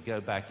people as we go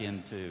back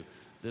into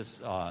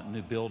this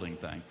new building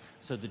thing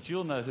so that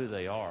you'll know who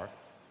they are.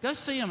 Go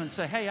see them and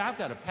say, hey, I've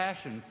got a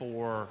passion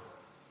for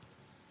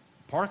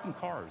parking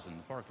cars in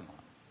the parking lot.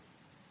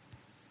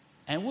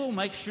 And we'll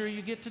make sure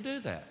you get to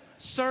do that.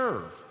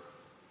 Serve.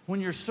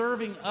 When you're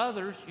serving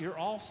others, you're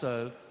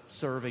also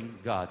serving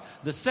God.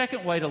 The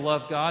second way to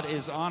love God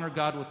is honor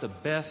God with the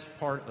best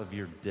part of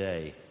your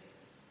day.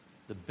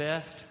 The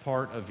best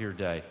part of your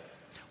day.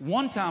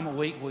 One time a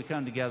week we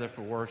come together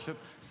for worship.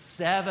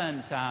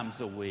 7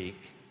 times a week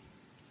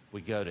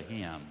we go to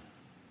Him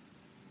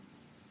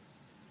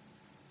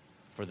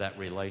for that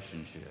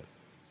relationship.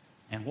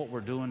 And what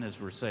we're doing is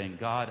we're saying,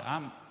 God,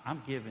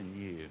 I'm giving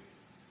you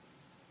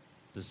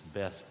this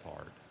best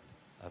part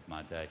of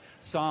my day.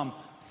 Psalm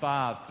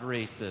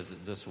 5:3 says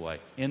it this way.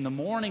 In the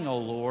morning, O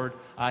Lord,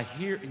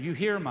 you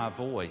hear my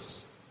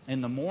voice.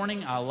 In the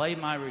morning, I lay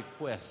my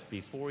requests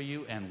before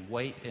you and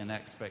wait in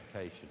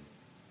expectation.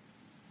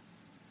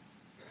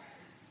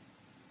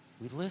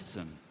 We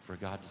listen for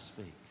God to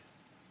speak.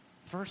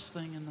 First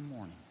thing in the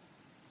morning,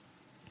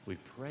 we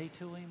pray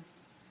to Him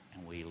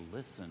and we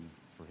listen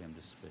for Him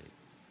to speak.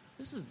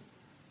 This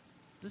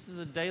is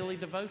a daily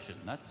devotion.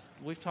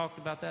 We've talked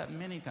about that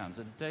many times,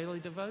 a daily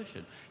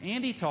devotion.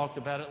 Andy talked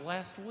about it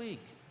last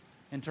week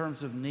in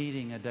terms of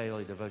needing a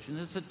daily devotion.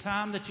 It's a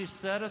time that you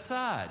set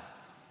aside.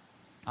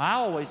 I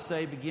always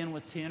say begin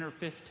with 10 or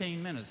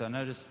 15 minutes. I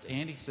noticed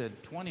Andy said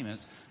 20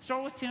 minutes.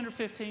 Start with 10 or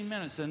 15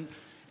 minutes.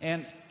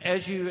 And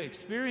as you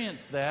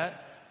experience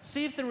that,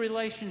 see if the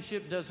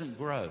relationship doesn't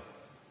grow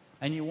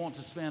and you want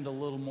to spend a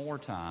little more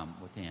time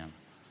with Him.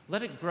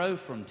 Let it grow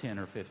from 10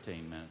 or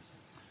 15 minutes.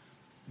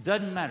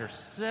 Doesn't matter.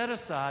 Set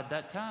aside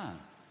that time.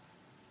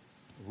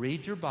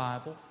 Read your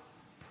Bible,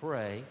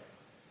 pray,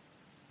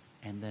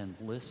 and then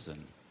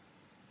listen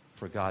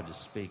for God to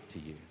speak to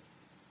you.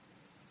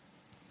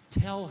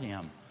 Tell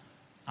Him,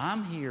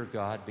 I'm here,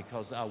 God,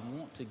 because I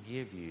want to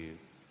give you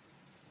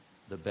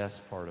the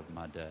best part of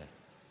my day.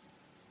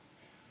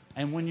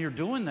 And when you're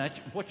doing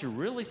that, what you're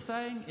really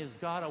saying is,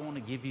 God, I want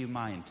to give you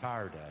my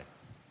entire day.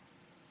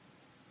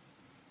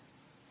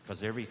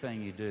 Because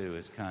everything you do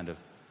is kind of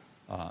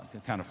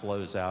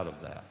flows out of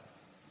that.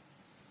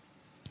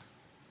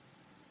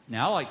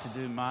 Now, I like to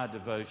do my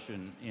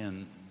devotion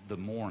in the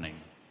morning.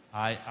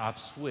 I've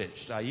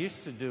switched. I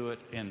used to do it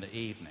in the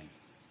evening.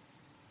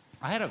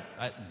 I had a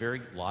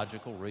very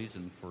logical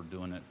reason for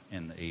doing it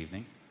in the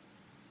evening.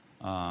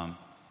 I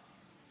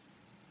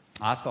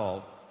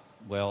thought,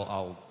 well,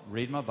 I'll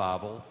read my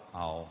Bible,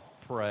 I'll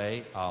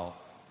pray, I'll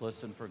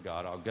listen for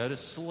God, I'll go to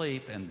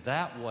sleep, and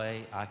that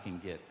way I can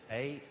get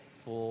 8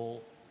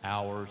 full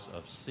hours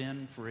of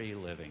sin-free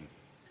living.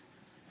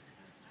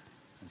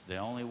 It's the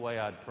only way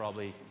I'd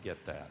probably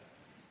get that.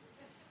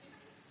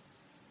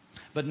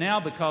 But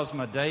now, because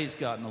my day's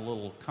gotten a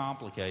little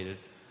complicated,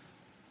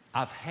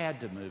 I've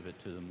had to move it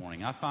to the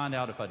morning. I find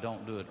out if I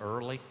don't do it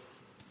early,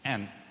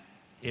 and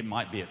it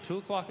might be at 2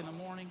 o'clock in the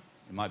morning,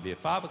 it might be at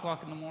 5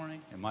 o'clock in the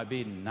morning, it might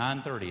be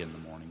 9:30 in the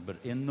morning, but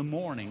in the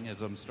morning,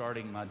 as I'm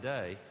starting my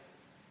day,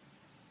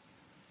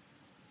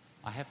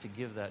 I have to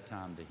give that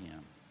time to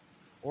Him.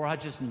 Or I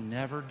just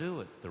never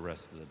do it the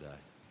rest of the day.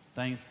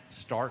 Things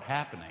start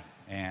happening,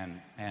 and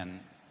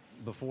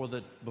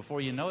before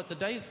you know it, the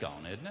day's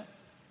gone, isn't it?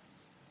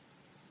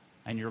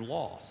 And you're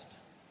lost.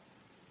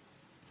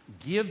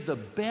 Give the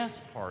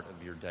best part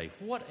of your day,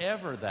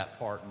 whatever that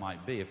part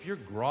might be. If you're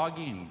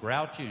groggy and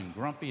grouchy and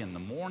grumpy in the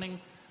morning,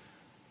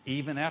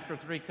 even after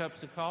 3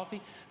 cups of coffee,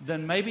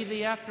 then maybe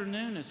the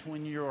afternoon is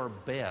when you're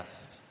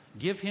best.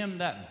 Give Him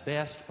that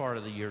best part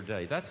of your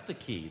day. That's the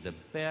key, the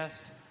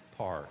best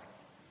part.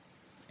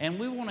 And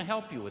we want to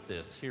help you with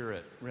this here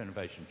at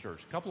Renovation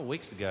Church. A couple of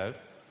weeks ago,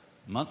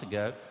 a month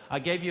ago, I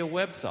gave you a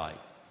website.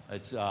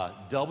 It's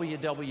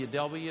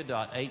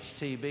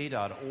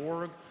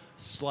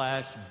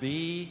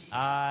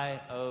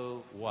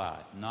www.htb.org/BIOY,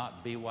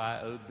 not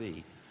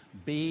BYOB,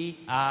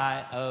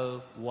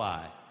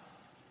 BIOY.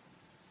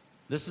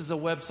 This is a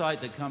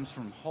website that comes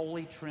from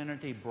Holy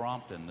Trinity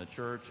Brompton, the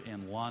church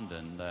in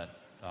London that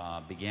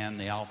began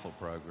the Alpha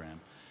program.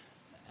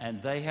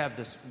 And they have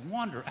this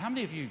wonder. How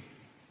many of you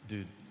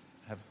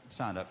have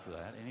signed up for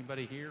that?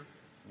 Anybody here?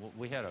 Well,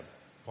 we had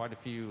quite a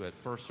few at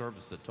first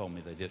service that told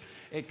me they did.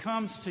 It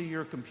comes to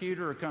your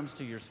computer, it comes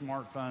to your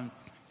smartphone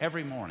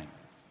every morning.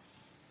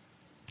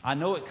 I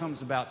know it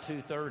comes about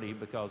 2:30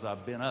 because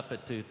I've been up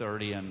at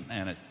 2:30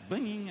 and it's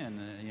binging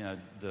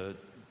and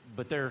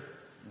but they're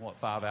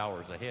 5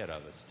 hours ahead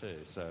of us too.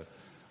 So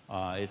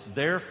it's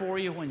there for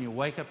you when you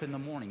wake up in the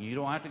morning. You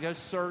don't have to go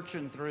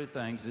searching through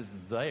things. It's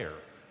there,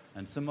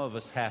 and some of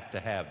us have to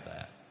have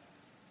that.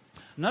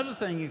 Another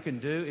thing you can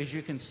do is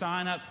you can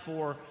sign up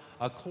for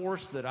a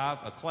class that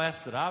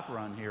I've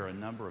run here a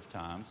number of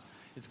times.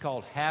 It's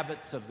called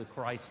Habits of the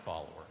Christ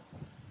Follower,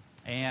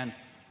 and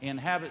in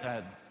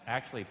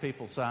actually,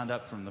 people signed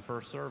up from the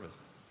first service.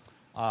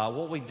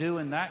 What we do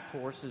in that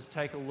course is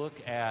take a look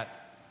at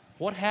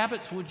what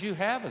habits would you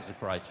have as a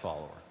Christ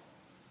follower?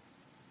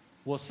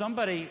 Well,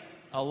 somebody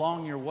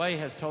along your way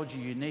has told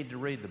you need to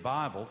read the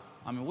Bible.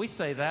 I mean, we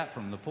say that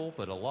from the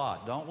pulpit a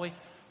lot, don't we?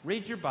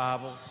 Read your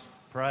Bibles,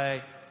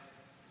 pray,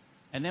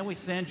 and then we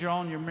send you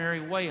on your merry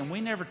way, and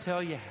we never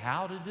tell you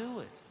how to do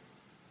it.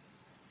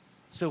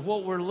 So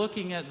what we're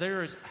looking at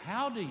there is,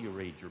 how do you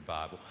read your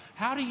Bible?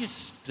 How do you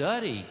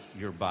study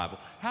your Bible?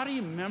 How do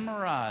you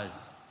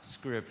memorize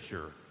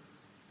Scripture?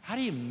 How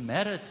do you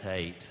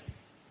meditate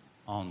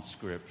on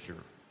Scripture?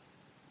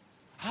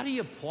 How do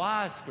you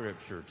apply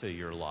Scripture to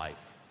your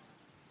life?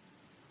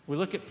 We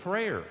look at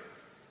prayer.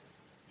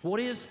 What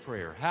is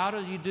prayer? How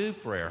do you do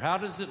prayer? How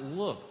does it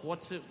look?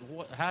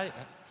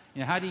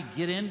 How do you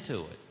get into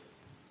it?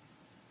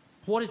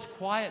 What is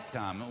quiet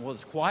time?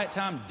 Was quiet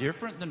time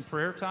different than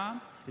prayer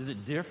time? Is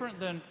it different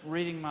than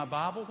reading my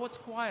Bible? What's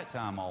quiet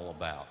time all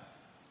about?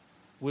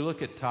 We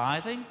look at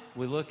tithing.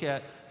 We look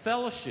at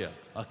fellowship,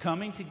 a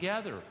coming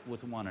together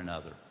with one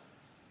another.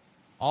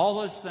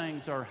 All those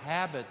things are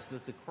habits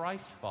that the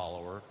Christ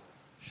follower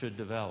should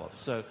develop.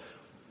 So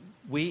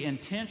we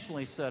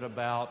intentionally set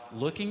about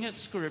looking at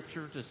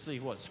Scripture to see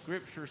what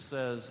Scripture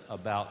says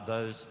about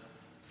those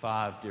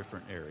 5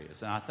 different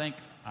areas. And I think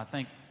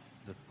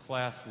the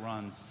class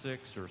runs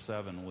 6 or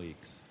 7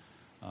 weeks.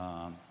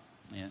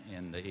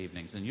 In the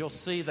evenings. And you'll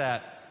see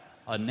that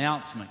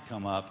announcement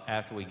come up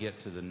after we get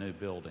to the new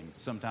building.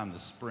 Sometime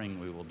this spring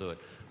we will do it.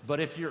 But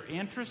if you're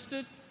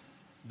interested,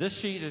 this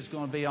sheet is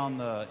going to be on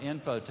the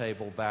info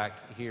table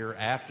back here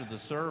after the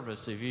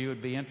service. If you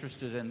would be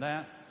interested in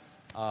that,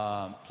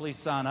 please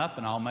sign up,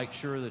 and I'll make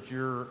sure that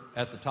you're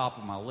at the top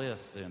of my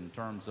list in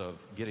terms of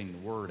getting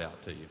the word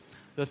out to you.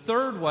 The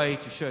third way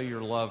to show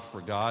your love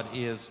for God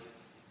is,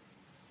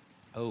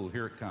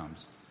 here it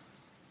comes.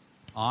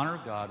 Honor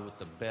God with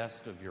the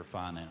best of your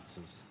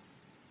finances.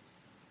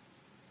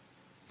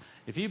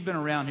 If you've been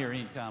around here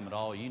any time at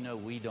all, you know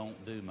we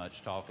don't do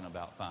much talking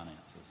about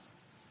finances.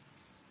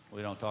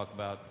 We don't talk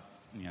about,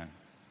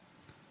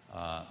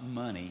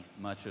 money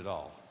much at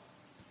all.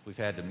 We've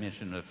had to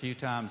mention it a few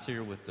times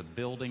here with the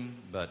building,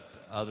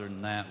 but other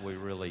than that, we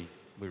really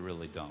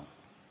don't.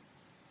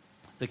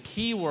 The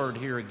key word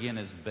here again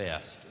is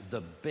best.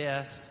 The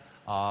best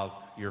of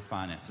your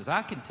finances.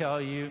 I can tell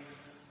you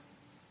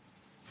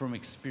from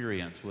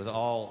experience, with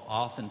all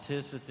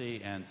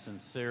authenticity and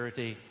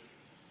sincerity,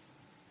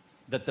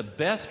 that the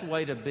best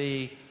way to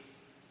be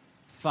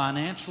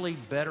financially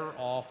better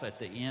off at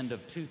the end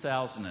of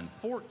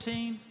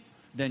 2014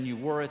 than you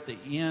were at the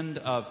end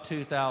of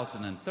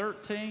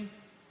 2013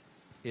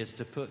 is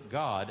to put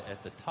God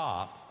at the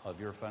top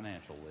of your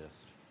financial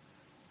list.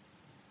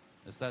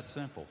 It's that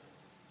simple.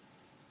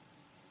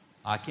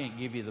 I can't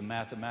give you the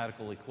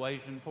mathematical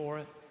equation for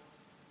it.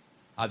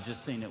 I've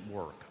just seen it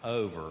work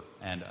over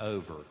and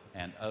over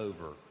and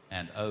over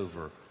and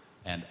over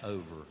and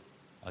over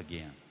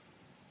again.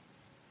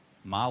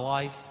 My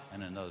life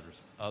and in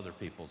other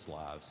people's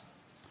lives.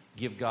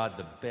 Give God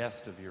the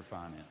best of your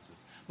finances.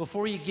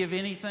 Before you give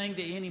anything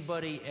to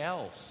anybody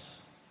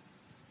else,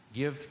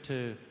 give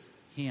to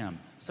Him.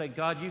 Say,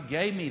 God, you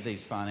gave me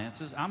these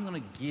finances. I'm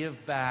going to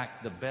give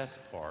back the best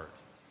part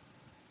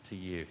to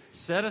you.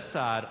 Set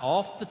aside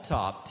off the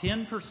top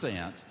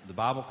 10%. The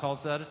Bible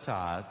calls that a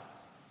tithe.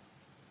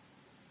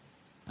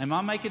 Am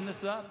I making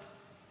this up?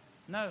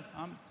 No.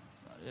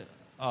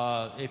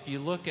 If you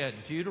look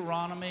at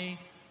Deuteronomy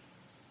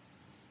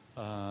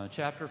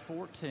chapter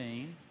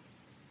 14,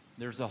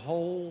 there's a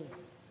whole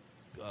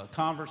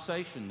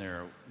conversation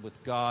there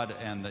with God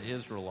and the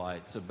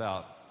Israelites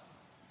about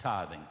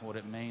tithing, what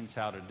it means,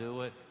 how to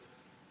do it.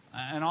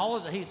 And all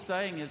of that he's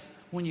saying is,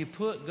 when you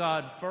put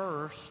God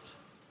first,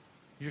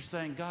 you're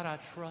saying, God, I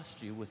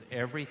trust you with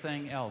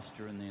everything else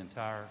during the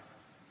entire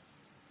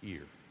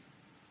year.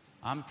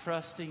 I'm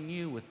trusting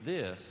you with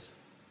this,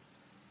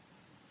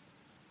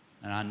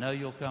 and I know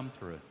you'll come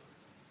through.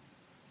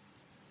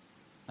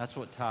 That's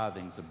what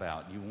tithing's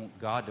about. You want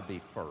God to be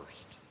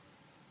first.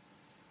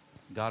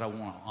 God, I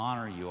want to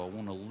honor you. I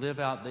want to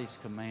live out these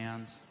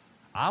commands.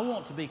 I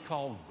want to be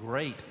called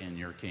great in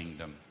your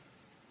kingdom.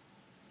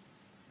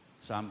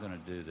 So I'm going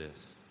to do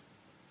this.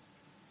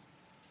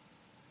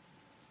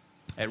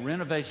 At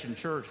Renovation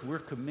Church, we're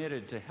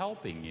committed to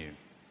helping you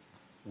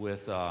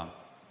with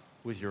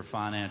with your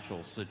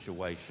financial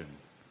situation.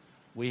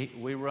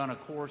 We run a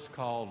course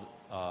called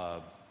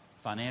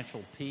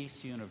Financial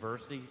Peace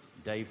University.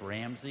 Dave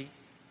Ramsey,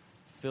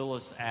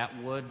 Phyllis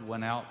Atwood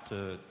went out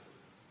to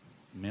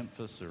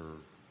Memphis or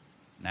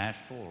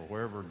Nashville or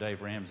wherever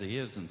Dave Ramsey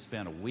is and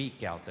spent a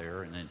week out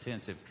there in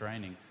intensive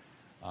training.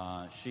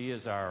 She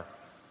is our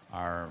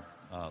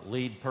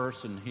lead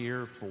person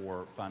here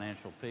for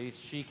Financial Peace.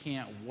 She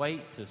can't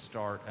wait to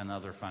start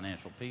another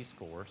Financial Peace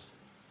course.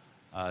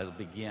 It'll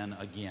begin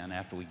again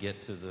after we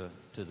get to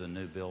the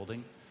new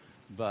building.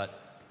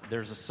 But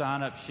there's a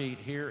sign-up sheet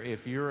here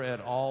if you're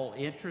at all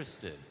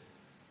interested.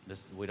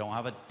 We don't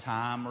have a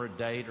time or a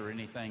date or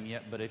anything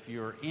yet, but if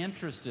you're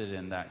interested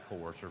in that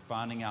course or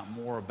finding out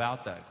more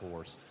about that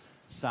course,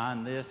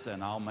 sign this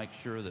and I'll make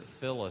sure that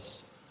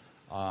Phyllis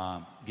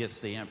gets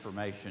the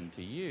information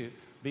to you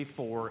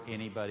before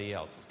anybody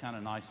else. It's kind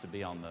of nice to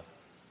be on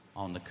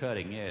the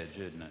cutting edge,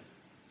 isn't it?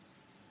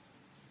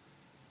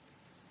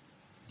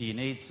 Do you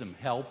need some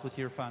help with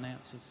your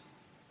finances?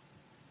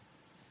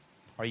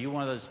 Are you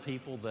one of those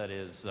people that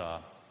is,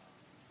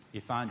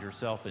 you find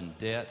yourself in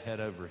debt head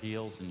over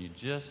heels and you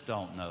just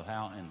don't know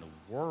how in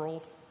the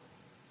world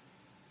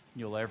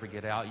you'll ever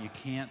get out? You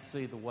can't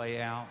see the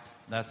way out.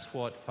 That's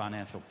what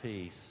Financial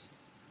Peace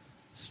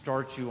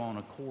starts you on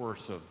a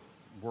course of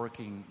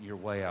working your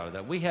way out of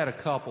that. We had a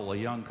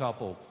young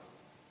couple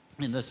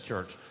in this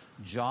church,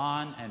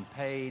 John and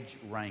Paige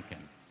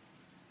Rankin.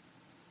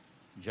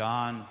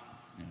 John,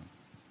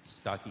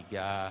 stocky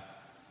guy.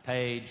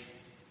 Paige,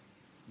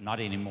 not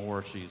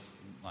anymore. She's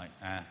like,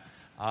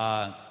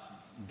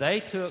 they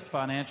took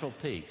Financial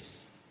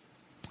Peace.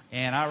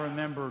 And I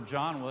remember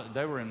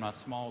they were in my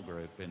small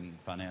group in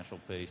Financial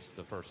Peace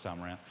the first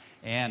time around.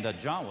 And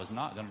John was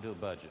not going to do a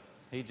budget.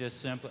 He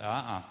just simply,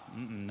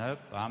 nope,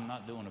 I'm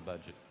not doing a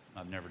budget.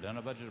 I've never done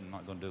a budget. I'm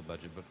not going to do a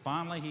budget. But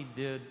finally he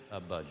did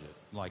a budget.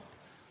 Like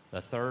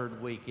the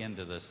third week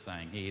into this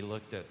thing, he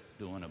looked at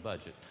doing a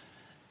budget.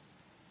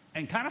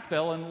 And kind of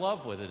fell in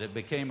love with it. It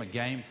became a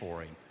game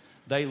for him.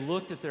 They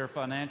looked at their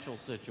financial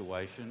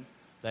situation.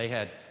 They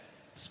had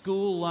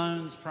school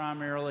loans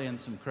primarily and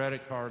some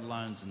credit card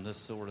loans and this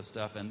sort of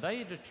stuff. And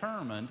they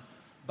determined,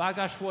 by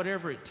gosh,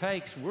 whatever it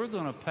takes, we're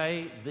going to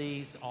pay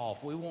these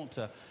off. We want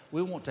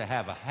to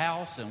have a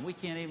house, and we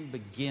can't even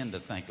begin to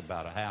think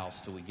about a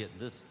house till we get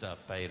this stuff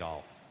paid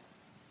off.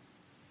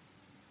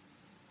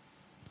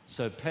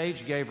 So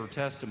Paige gave her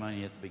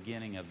testimony at the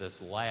beginning of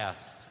this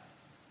last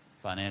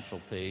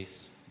Financial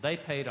Peace. They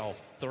paid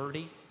off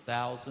 $30,000.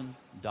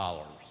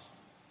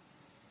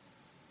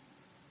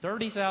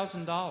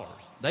 $30,000.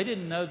 They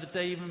didn't know that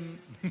they even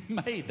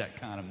made that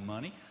kind of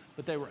money,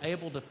 but they were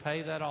able to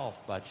pay that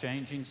off by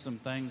changing some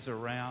things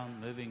around,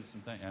 moving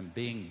some things, and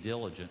being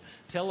diligent,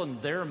 telling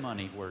their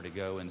money where to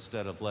go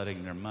instead of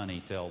letting their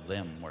money tell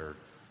them where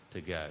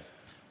to go.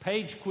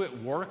 Paige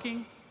quit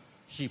working.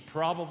 She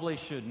probably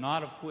should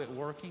not have quit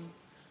working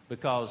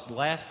because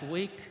last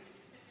week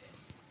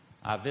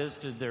I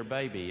visited their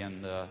baby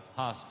in the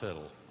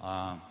hospital.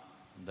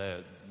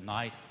 The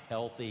nice,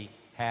 healthy,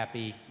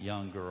 happy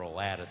young girl,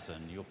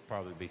 Addison. You'll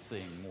probably be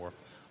seeing more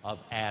of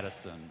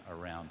Addison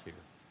around here.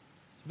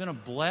 It's been a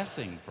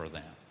blessing for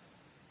them.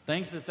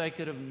 Things that they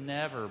could have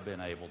never been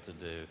able to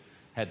do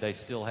had they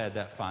still had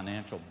that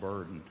financial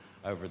burden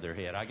over their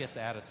head. I guess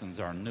Addison's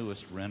our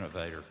newest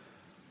renovator.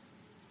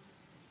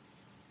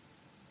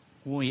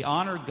 When we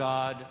honor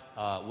God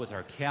with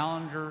our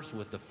calendars,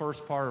 with the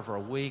first part of our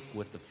week,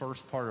 with the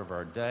first part of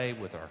our day,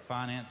 with our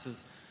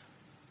finances,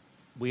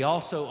 we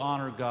also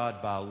honor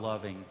God by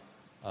loving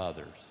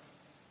others.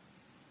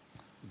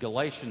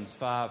 Galatians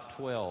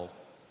 5:12,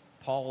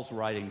 Paul's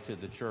writing to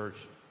the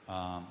church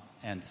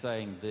and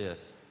saying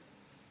this: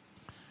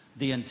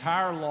 the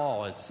entire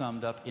law is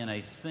summed up in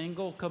a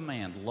single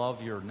command: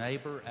 love your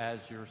neighbor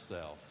as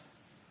yourself.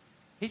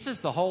 He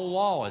says the whole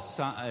law is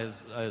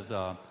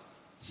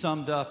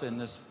summed up in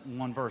this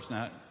one verse.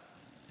 Now,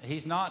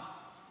 he's not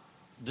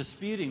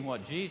disputing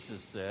what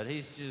Jesus said.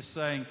 He's just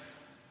saying,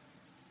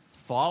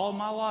 follow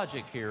my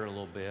logic here a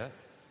little bit.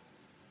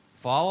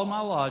 Follow my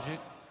logic.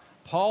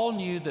 Paul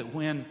knew that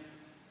when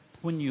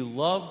you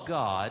love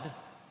God,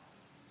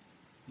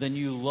 then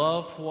you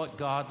love what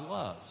God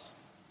loves.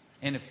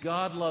 And if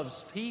God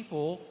loves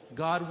people,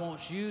 God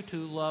wants you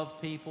to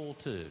love people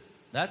too.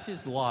 That's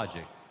his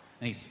logic,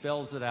 and he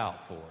spells it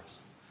out for us.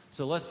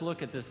 So let's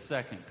look at this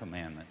second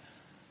commandment.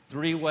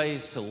 3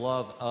 ways to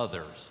love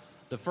others.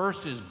 The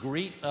first is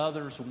greet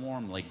others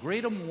warmly.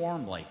 Greet them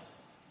warmly.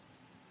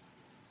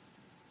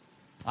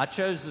 I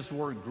chose this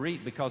word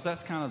greet because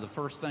that's kind of the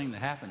first thing that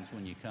happens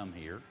when you come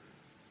here,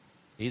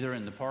 either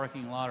in the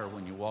parking lot or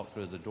when you walk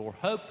through the door.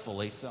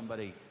 Hopefully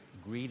somebody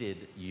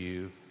greeted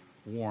you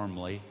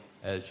warmly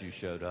as you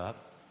showed up,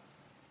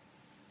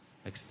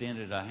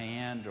 extended a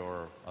hand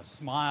or a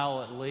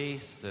smile at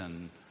least,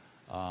 and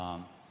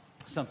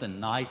something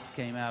nice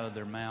came out of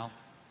their mouth.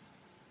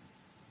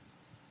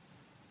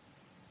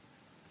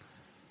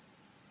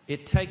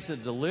 It takes a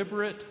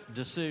deliberate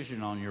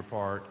decision on your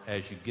part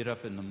as you get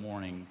up in the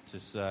morning to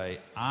say,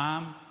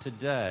 I'm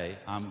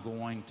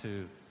going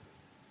to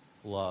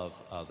love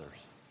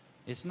others.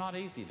 It's not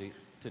easy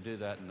to do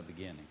that in the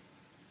beginning.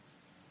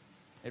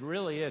 It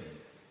really isn't.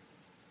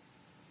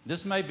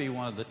 This may be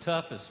one of the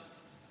toughest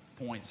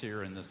points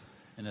here in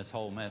this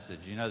whole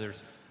message. You know,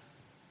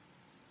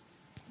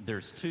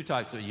 there's two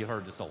types of, you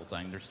heard this whole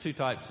thing. There's two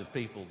types of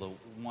people. The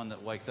one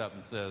that wakes up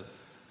and says,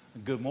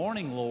 "Good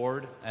morning,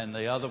 Lord," and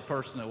the other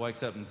person that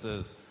wakes up and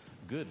says,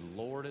 "Good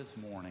Lord, it's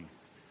morning."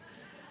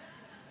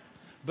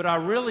 But I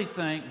really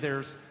think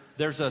there's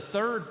a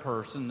third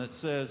person that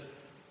says,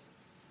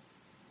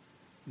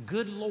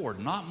 "Good Lord,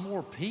 not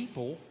more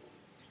people.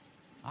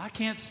 I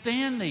can't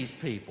stand these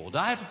people. Do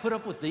I have to put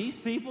up with these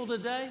people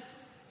today?"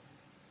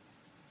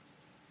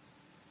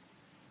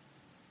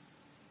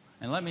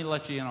 And let me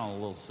let you in on a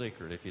little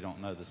secret if you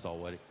don't know this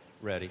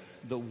already.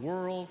 The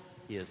world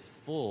is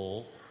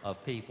full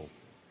of people.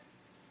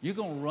 You're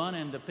going to run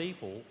into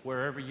people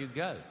wherever you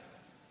go.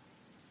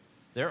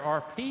 There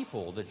are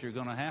people that you're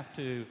going to have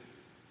to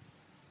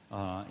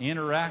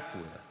interact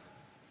with.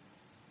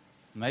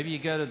 Maybe you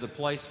go to the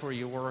place where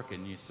you work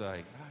and you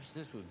say, "Gosh,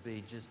 this would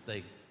be just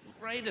the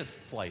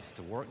greatest place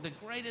to work, the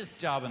greatest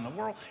job in the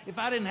world if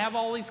I didn't have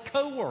all these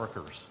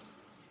coworkers.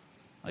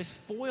 They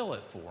spoil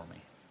it for me."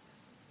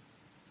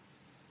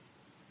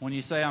 When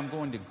you say, "I'm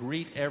going to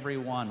greet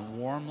everyone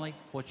warmly,"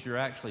 what you're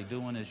actually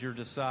doing is you're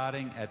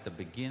deciding at the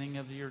beginning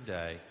of your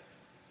day,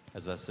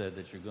 as I said,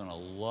 that you're going to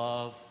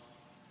love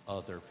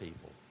other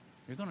people.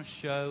 You're going to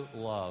show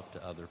love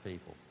to other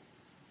people.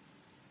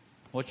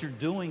 What you're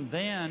doing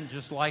then,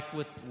 just like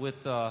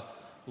with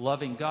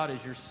loving God,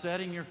 is you're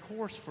setting your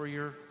course for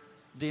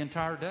the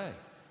entire day.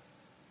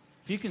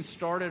 If you can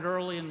start it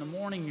early in the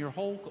morning,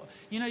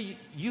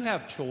 you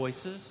have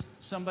choices.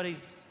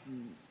 Somebody's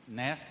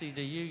nasty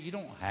to you, you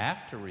don't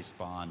have to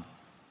respond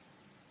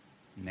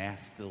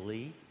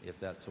nastily, if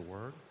that's a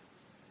word.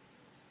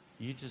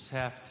 You just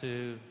have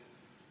to,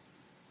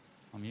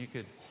 you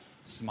could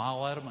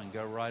smile at them and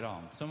go right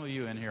on. Some of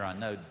you in here I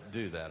know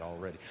do that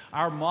already.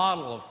 Our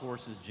model, of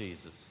course, is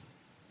Jesus.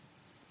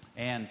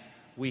 And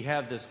we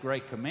have this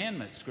great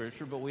commandment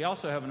scripture, but we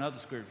also have another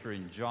scripture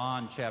in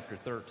John chapter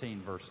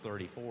 13, verse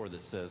 34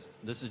 that says,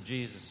 this is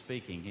Jesus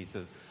speaking. He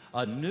says,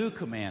 "A new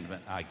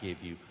commandment I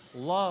give you,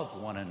 love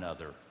one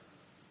another.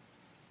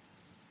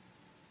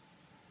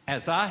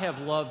 As I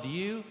have loved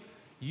you,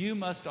 you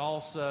must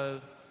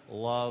also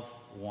love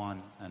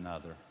one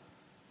another."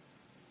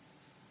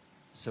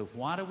 So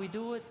why do we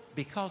do it?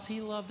 Because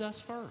He loved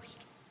us first.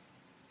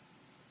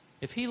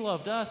 If He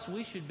loved us,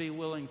 we should be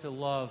willing to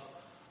love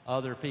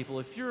other people.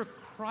 If you're a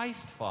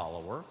Christ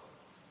follower,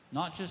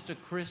 not just a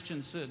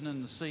Christian sitting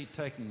in the seat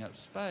taking up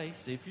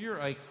space, if you're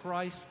a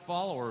Christ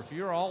follower, if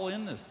you're all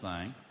in this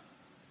thing,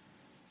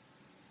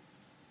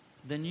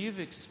 then you've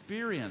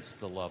experienced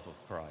the love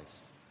of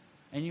Christ.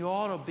 And you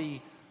ought to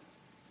be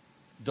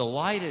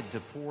delighted to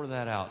pour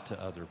that out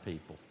to other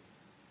people.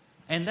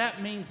 And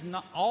that means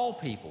not all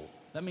people.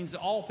 That means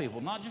all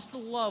people, not just the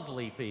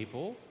lovely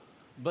people,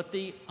 but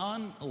the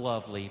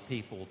unlovely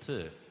people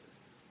too.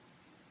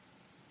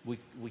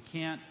 We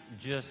can't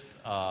just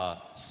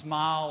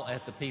smile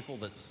at the people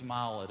that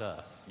smile at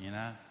us, you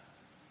know?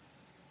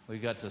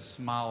 We've got to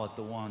smile at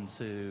the ones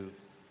who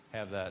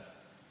have that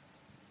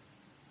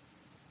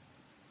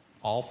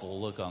awful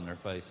look on their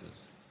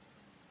faces.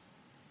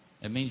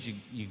 It means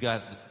you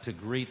got to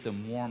greet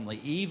them warmly,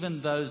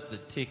 even those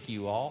that tick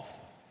you off,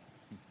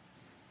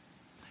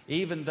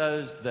 even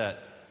those that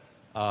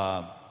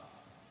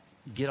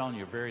get on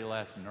your very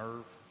last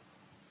nerve,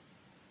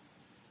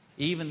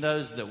 even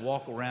those that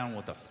walk around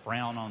with a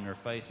frown on their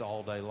face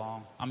all day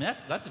long. I mean,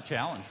 that's a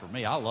challenge for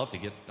me. I love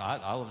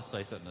to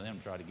say something to them,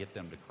 try to get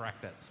them to crack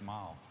that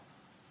smile,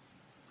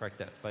 crack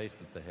that face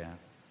that they have.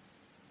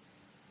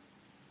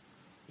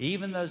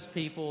 Even those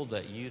people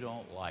that you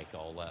don't like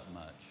all that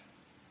much.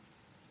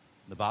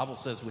 The Bible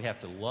says we have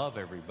to love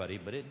everybody,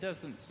 but it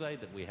doesn't say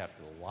that we have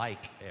to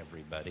like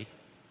everybody.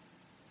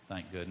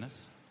 Thank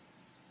goodness.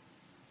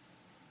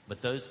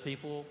 But those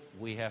people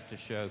we have to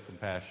show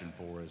compassion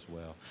for as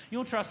well. You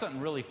want to try something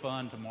really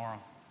fun tomorrow?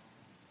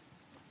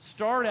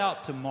 Start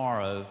out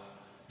tomorrow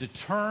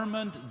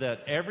determined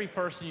that every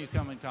person you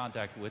come in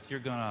contact with, you're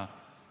going to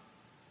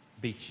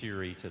be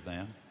cheery to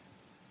them.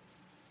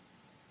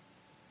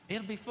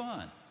 It'll be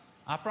fun.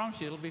 I promise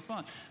you it'll be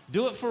fun.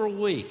 Do it for a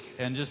week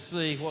and just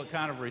see what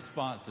kind of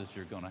responses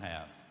you're going to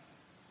have.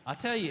 I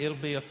tell you, it'll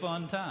be a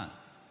fun time.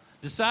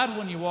 Decide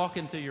when you walk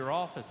into your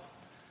office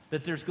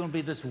that there's going to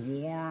be this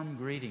warm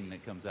greeting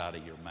that comes out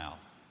of your mouth.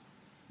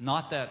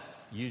 Not that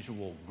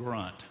usual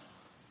grunt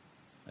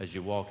as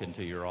you walk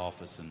into your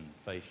office and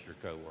face your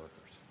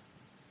coworkers,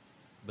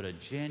 but a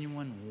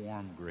genuine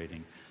warm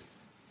greeting.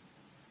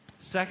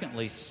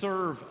 Secondly,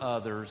 serve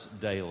others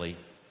daily.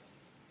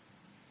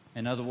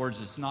 In other words,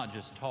 it's not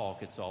just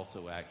talk, it's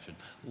also action.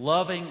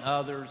 Loving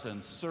others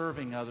and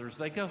serving others,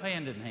 they go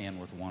hand in hand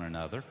with one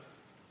another.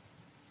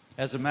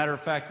 As a matter of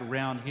fact,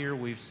 around here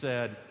we've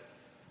said,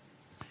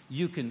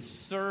 you can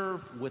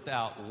serve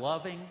without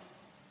loving,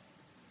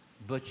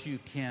 but you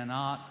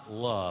cannot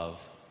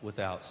love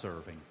without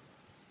serving.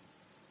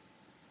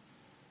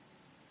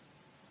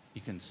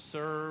 You can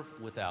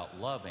serve without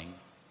loving.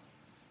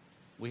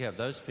 We have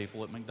those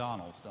people at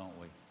McDonald's, don't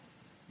we?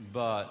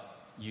 But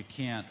you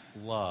can't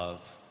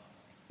love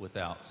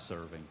without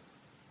serving.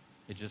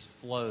 It just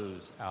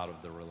flows out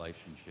of the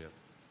relationship.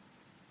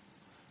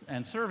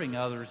 And serving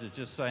others is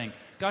just saying,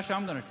 gosh,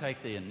 I'm going to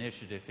take the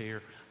initiative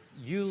here.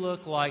 You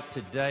look like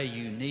today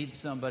you need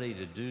somebody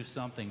to do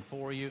something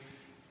for you,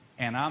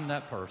 and I'm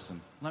that person.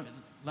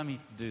 Let me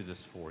do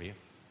this for you.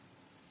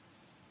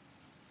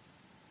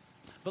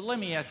 But let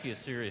me ask you a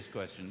serious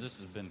question. This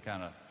has been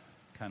kind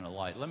of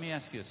light. Let me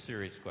ask you a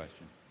serious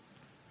question.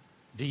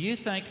 Do you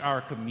think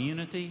our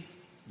community,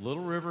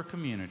 Little River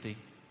community,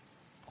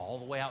 all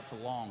the way out to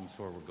Longs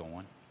where we're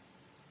going,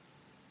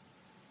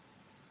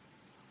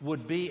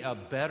 would be a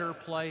better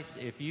place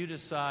if you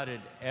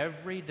decided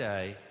every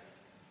day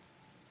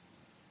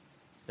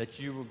that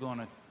you were going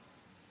to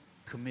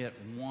commit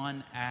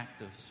one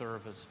act of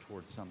service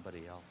towards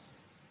somebody else?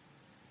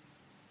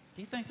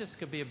 Do you think this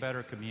could be a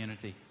better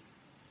community?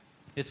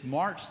 It's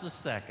March the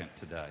 2nd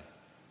today.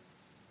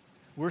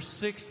 We're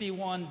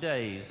 61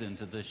 days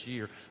into this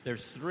year.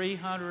 There's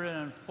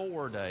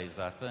 304 days,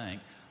 I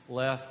think,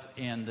 left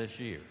in this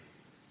year.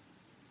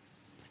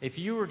 If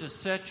you were to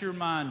set your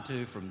mind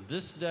to, from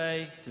this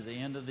day to the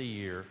end of the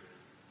year,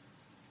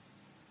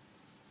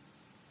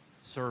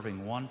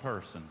 serving one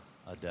person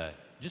a day,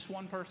 just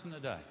one person a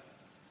day,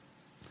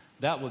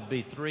 that would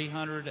be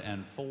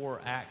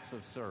 304 acts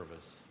of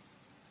service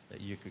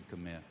that you could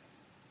commit.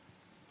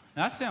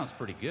 Now, that sounds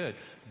pretty good,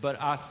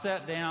 but I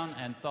sat down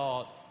and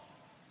thought,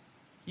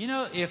 you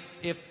know,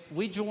 if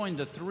we joined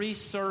the 3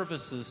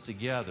 services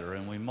together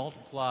and we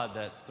multiplied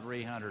that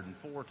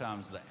 304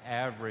 times the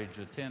average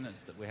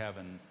attendance that we have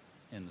in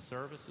the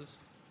services,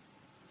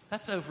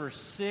 that's over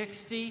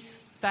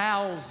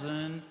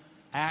 60,000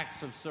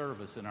 acts of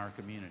service in our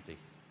community.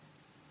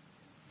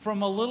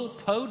 From a little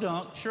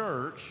podunk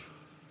church,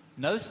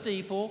 no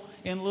steeple,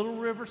 in Little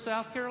River,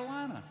 South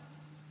Carolina.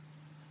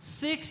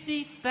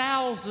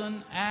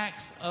 60,000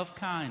 acts of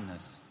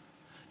kindness.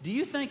 Do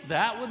you think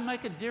that would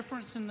make a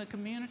difference in the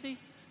community?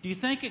 Do you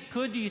think it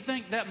could? Do you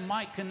think that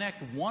might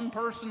connect one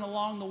person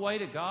along the way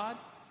to God?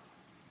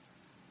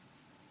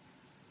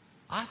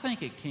 I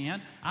think it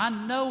can. I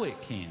know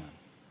it can.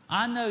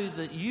 I know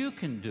that you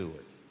can do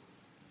it.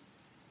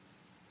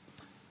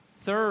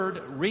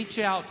 Third, reach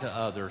out to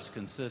others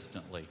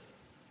consistently.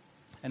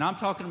 And I'm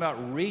talking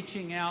about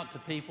reaching out to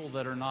people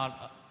that are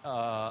not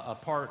a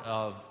part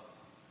of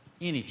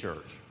any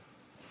church.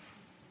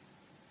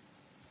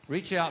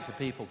 Reach out to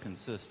people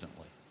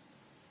consistently.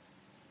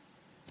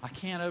 I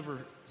can't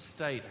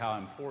overstate how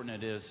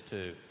important it is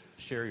to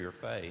share your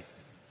faith,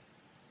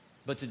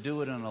 but to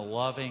do it in a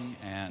loving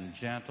and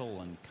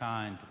gentle and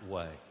kind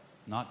way,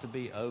 not to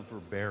be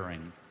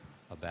overbearing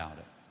about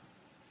it.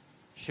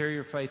 Share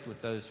your faith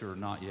with those who are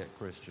not yet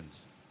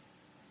Christians.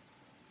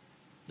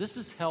 This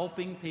is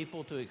helping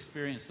people to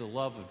experience the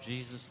love of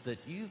Jesus that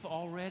you've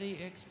already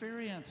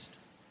experienced.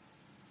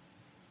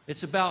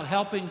 It's about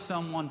helping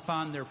someone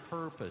find their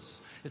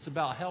purpose. It's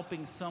about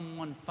helping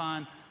someone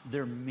find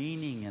their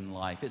meaning in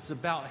life. It's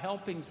about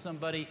helping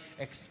somebody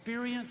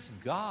experience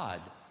God.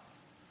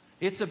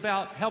 It's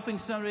about helping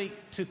somebody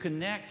to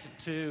connect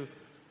to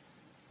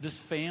this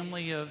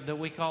family that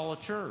we call a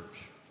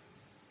church.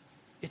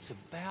 It's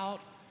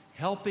about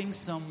helping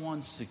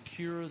someone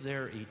secure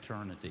their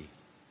eternity.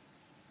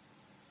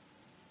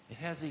 It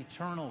has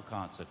eternal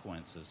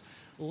consequences.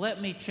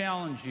 Let me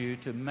challenge you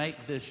to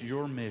make this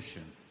your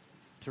mission,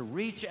 to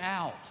reach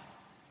out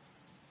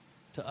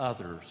to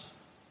others,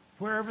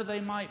 wherever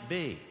they might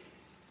be.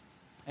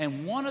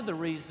 And one of the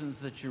reasons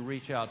that you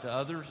reach out to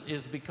others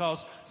is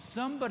because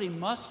somebody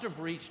must have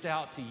reached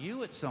out to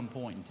you at some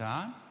point in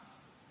time.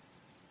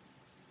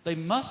 They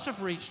must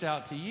have reached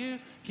out to you.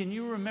 Can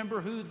you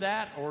remember who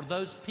that or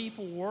those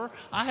people were?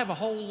 I have a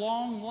whole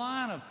long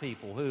line of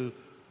people who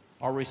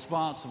are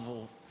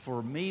responsible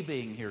for me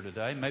being here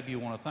today. Maybe you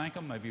want to thank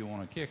them, maybe you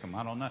want to kick them,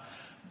 I don't know.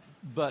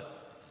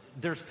 But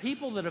there's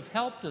people that have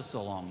helped us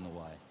along the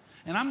way.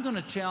 And I'm going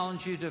to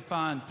challenge you to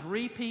find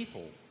 3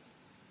 people,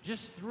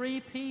 just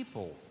 3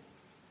 people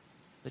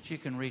that you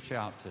can reach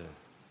out to.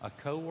 A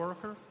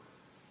coworker,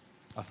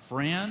 a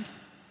friend,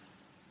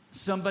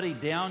 somebody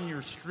down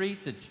your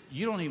street that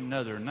you don't even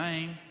know their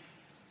name.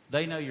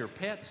 They know your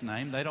pet's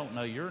name. They don't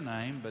know your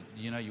name, but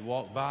you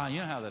walk by.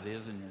 You know how that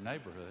is in your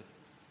neighborhood.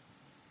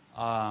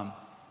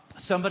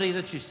 Somebody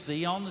that you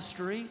see on the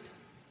street.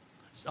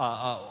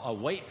 A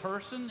wait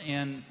person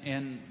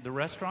in the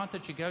restaurant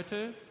that you go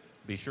to,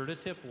 be sure to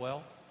tip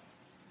well.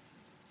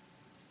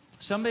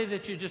 Somebody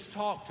that you just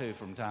talk to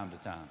from time to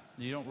time.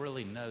 You don't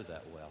really know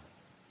that well.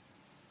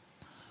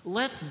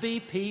 Let's be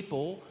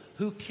people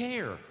who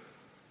care.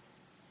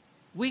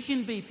 We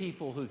can be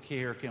people who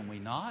care, can we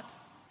not?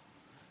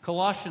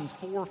 Colossians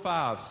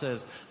 4:5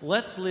 says,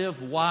 let's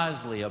live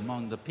wisely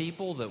among the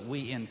people that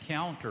we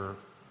encounter,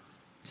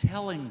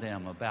 telling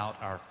them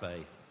about our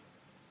faith.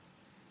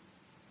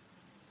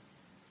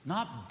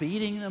 Not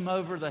beating them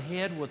over the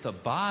head with the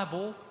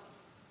Bible,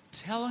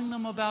 telling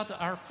them about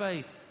our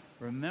faith.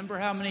 Remember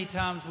how many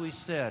times we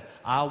said,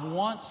 I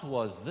once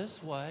was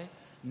this way,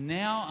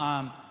 now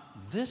I'm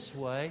this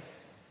way,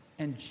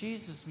 and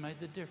Jesus made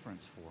the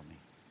difference for me.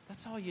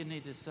 That's all you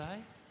need to say.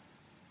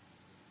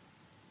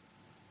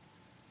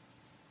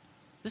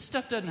 This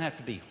stuff doesn't have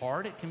to be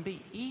hard. It can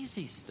be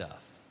easy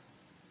stuff.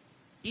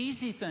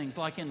 Easy things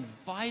like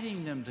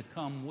inviting them to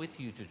come with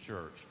you to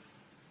church.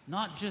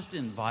 Not just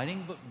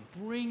inviting, but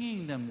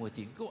bringing them with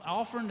you.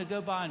 Offering to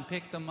go by and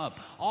pick them up.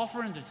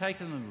 Offering to take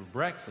them to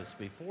breakfast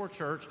before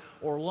church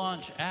or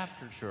lunch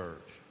after church.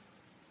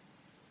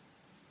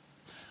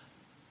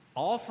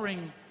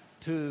 Offering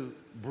to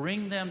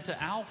bring them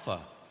to Alpha.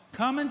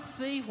 Come and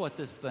see what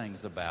this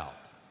thing's about.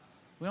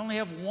 We only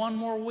have one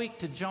more week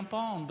to jump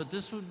on, but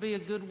this would be a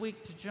good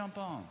week to jump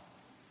on.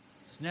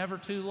 It's never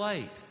too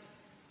late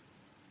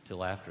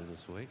till after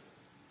this week.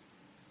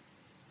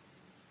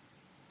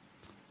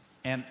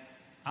 And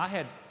I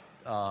had,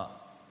 I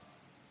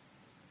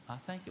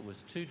think it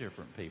was 2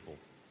 different people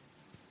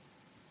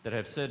that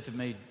have said to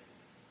me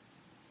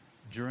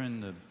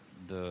during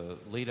the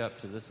lead up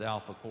to this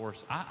Alpha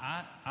course,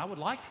 I would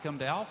like to come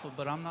to Alpha,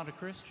 but I'm not a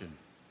Christian.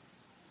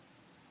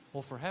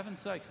 Well, for heaven's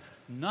sakes,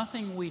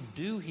 nothing we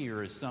do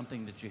here is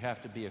something that you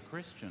have to be a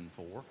Christian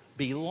for.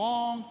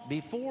 Belong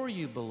before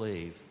you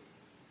believe.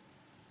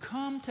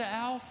 Come to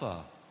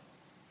Alpha.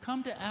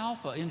 Come to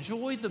Alpha.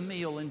 Enjoy the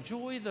meal.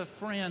 Enjoy the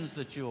friends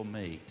that you'll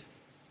meet.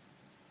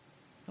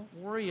 Don't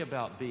worry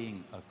about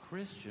being a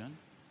Christian.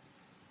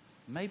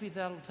 Maybe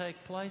that'll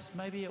take place.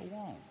 Maybe it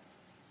won't.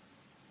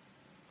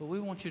 But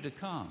we want you to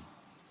come.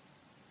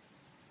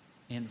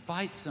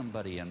 Invite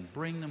somebody and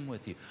bring them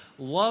with you.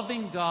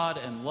 Loving God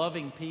and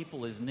loving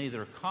people is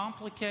neither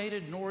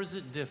complicated nor is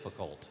it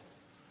difficult.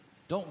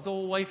 Don't go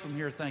away from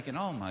here thinking,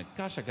 oh my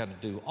gosh, I got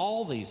to do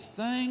all these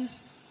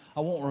things. I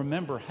won't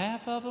remember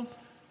half of them.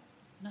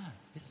 No,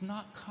 it's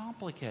not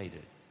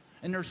complicated.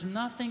 And there's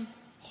nothing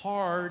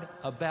hard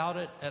about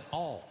it at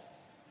all.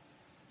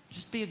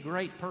 Just be a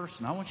great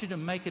person. I want you to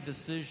make a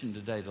decision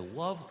today to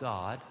love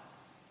God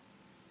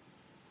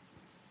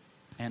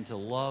and to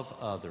love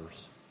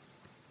others.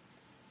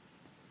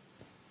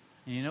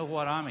 And you know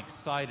what? I'm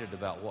excited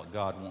about what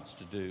God wants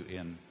to do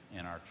in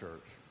our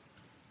church.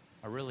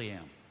 I really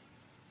am.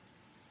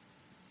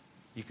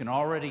 You can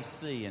already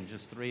see in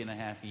just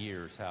 3.5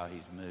 years how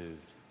He's moved,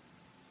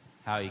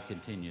 how He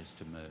continues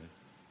to move.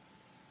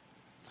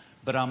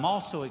 But I'm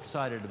also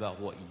excited about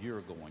what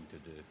you're going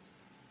to do.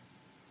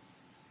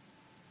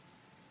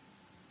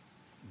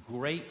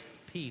 Great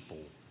people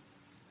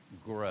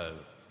grow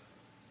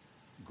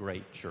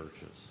great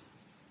churches.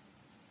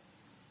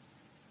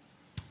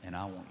 And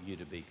I want you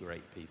to be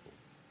great people.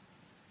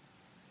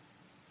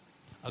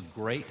 A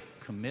great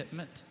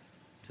commitment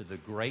to the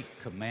great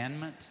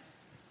commandment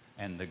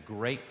and the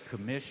great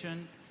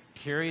commission,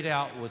 carried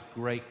out with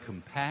great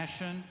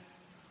compassion,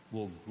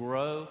 will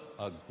grow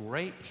a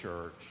great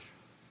church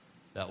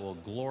that will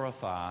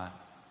glorify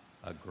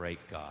a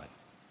great God.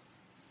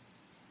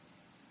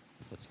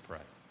 Let's pray.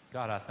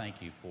 God, I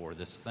thank you for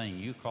this thing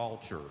you call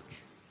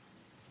church.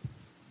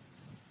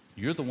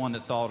 You're the one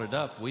that thought it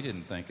up. We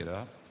didn't think it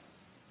up.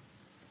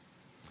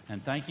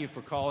 And thank you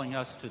for calling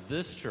us to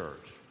this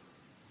church,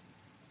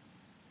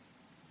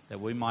 that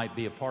we might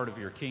be a part of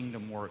your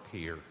kingdom work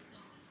here.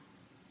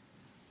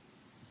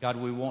 God,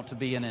 we want to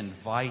be an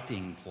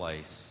inviting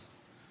place.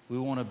 We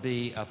want to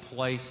be a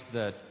place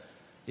that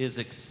is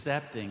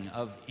accepting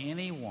of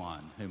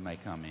anyone who may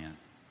come in.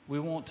 We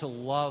want to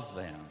love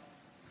them.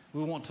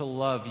 We want to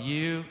love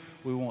you.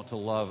 We want to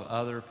love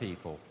other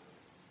people.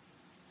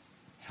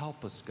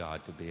 Help us,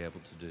 God, to be able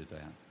to do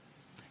that.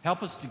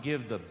 Help us to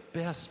give the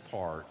best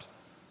part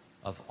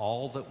of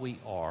all that we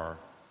are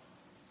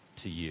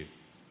to you.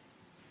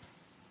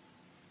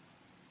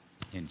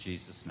 In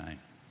Jesus' name,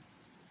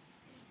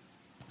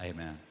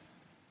 amen.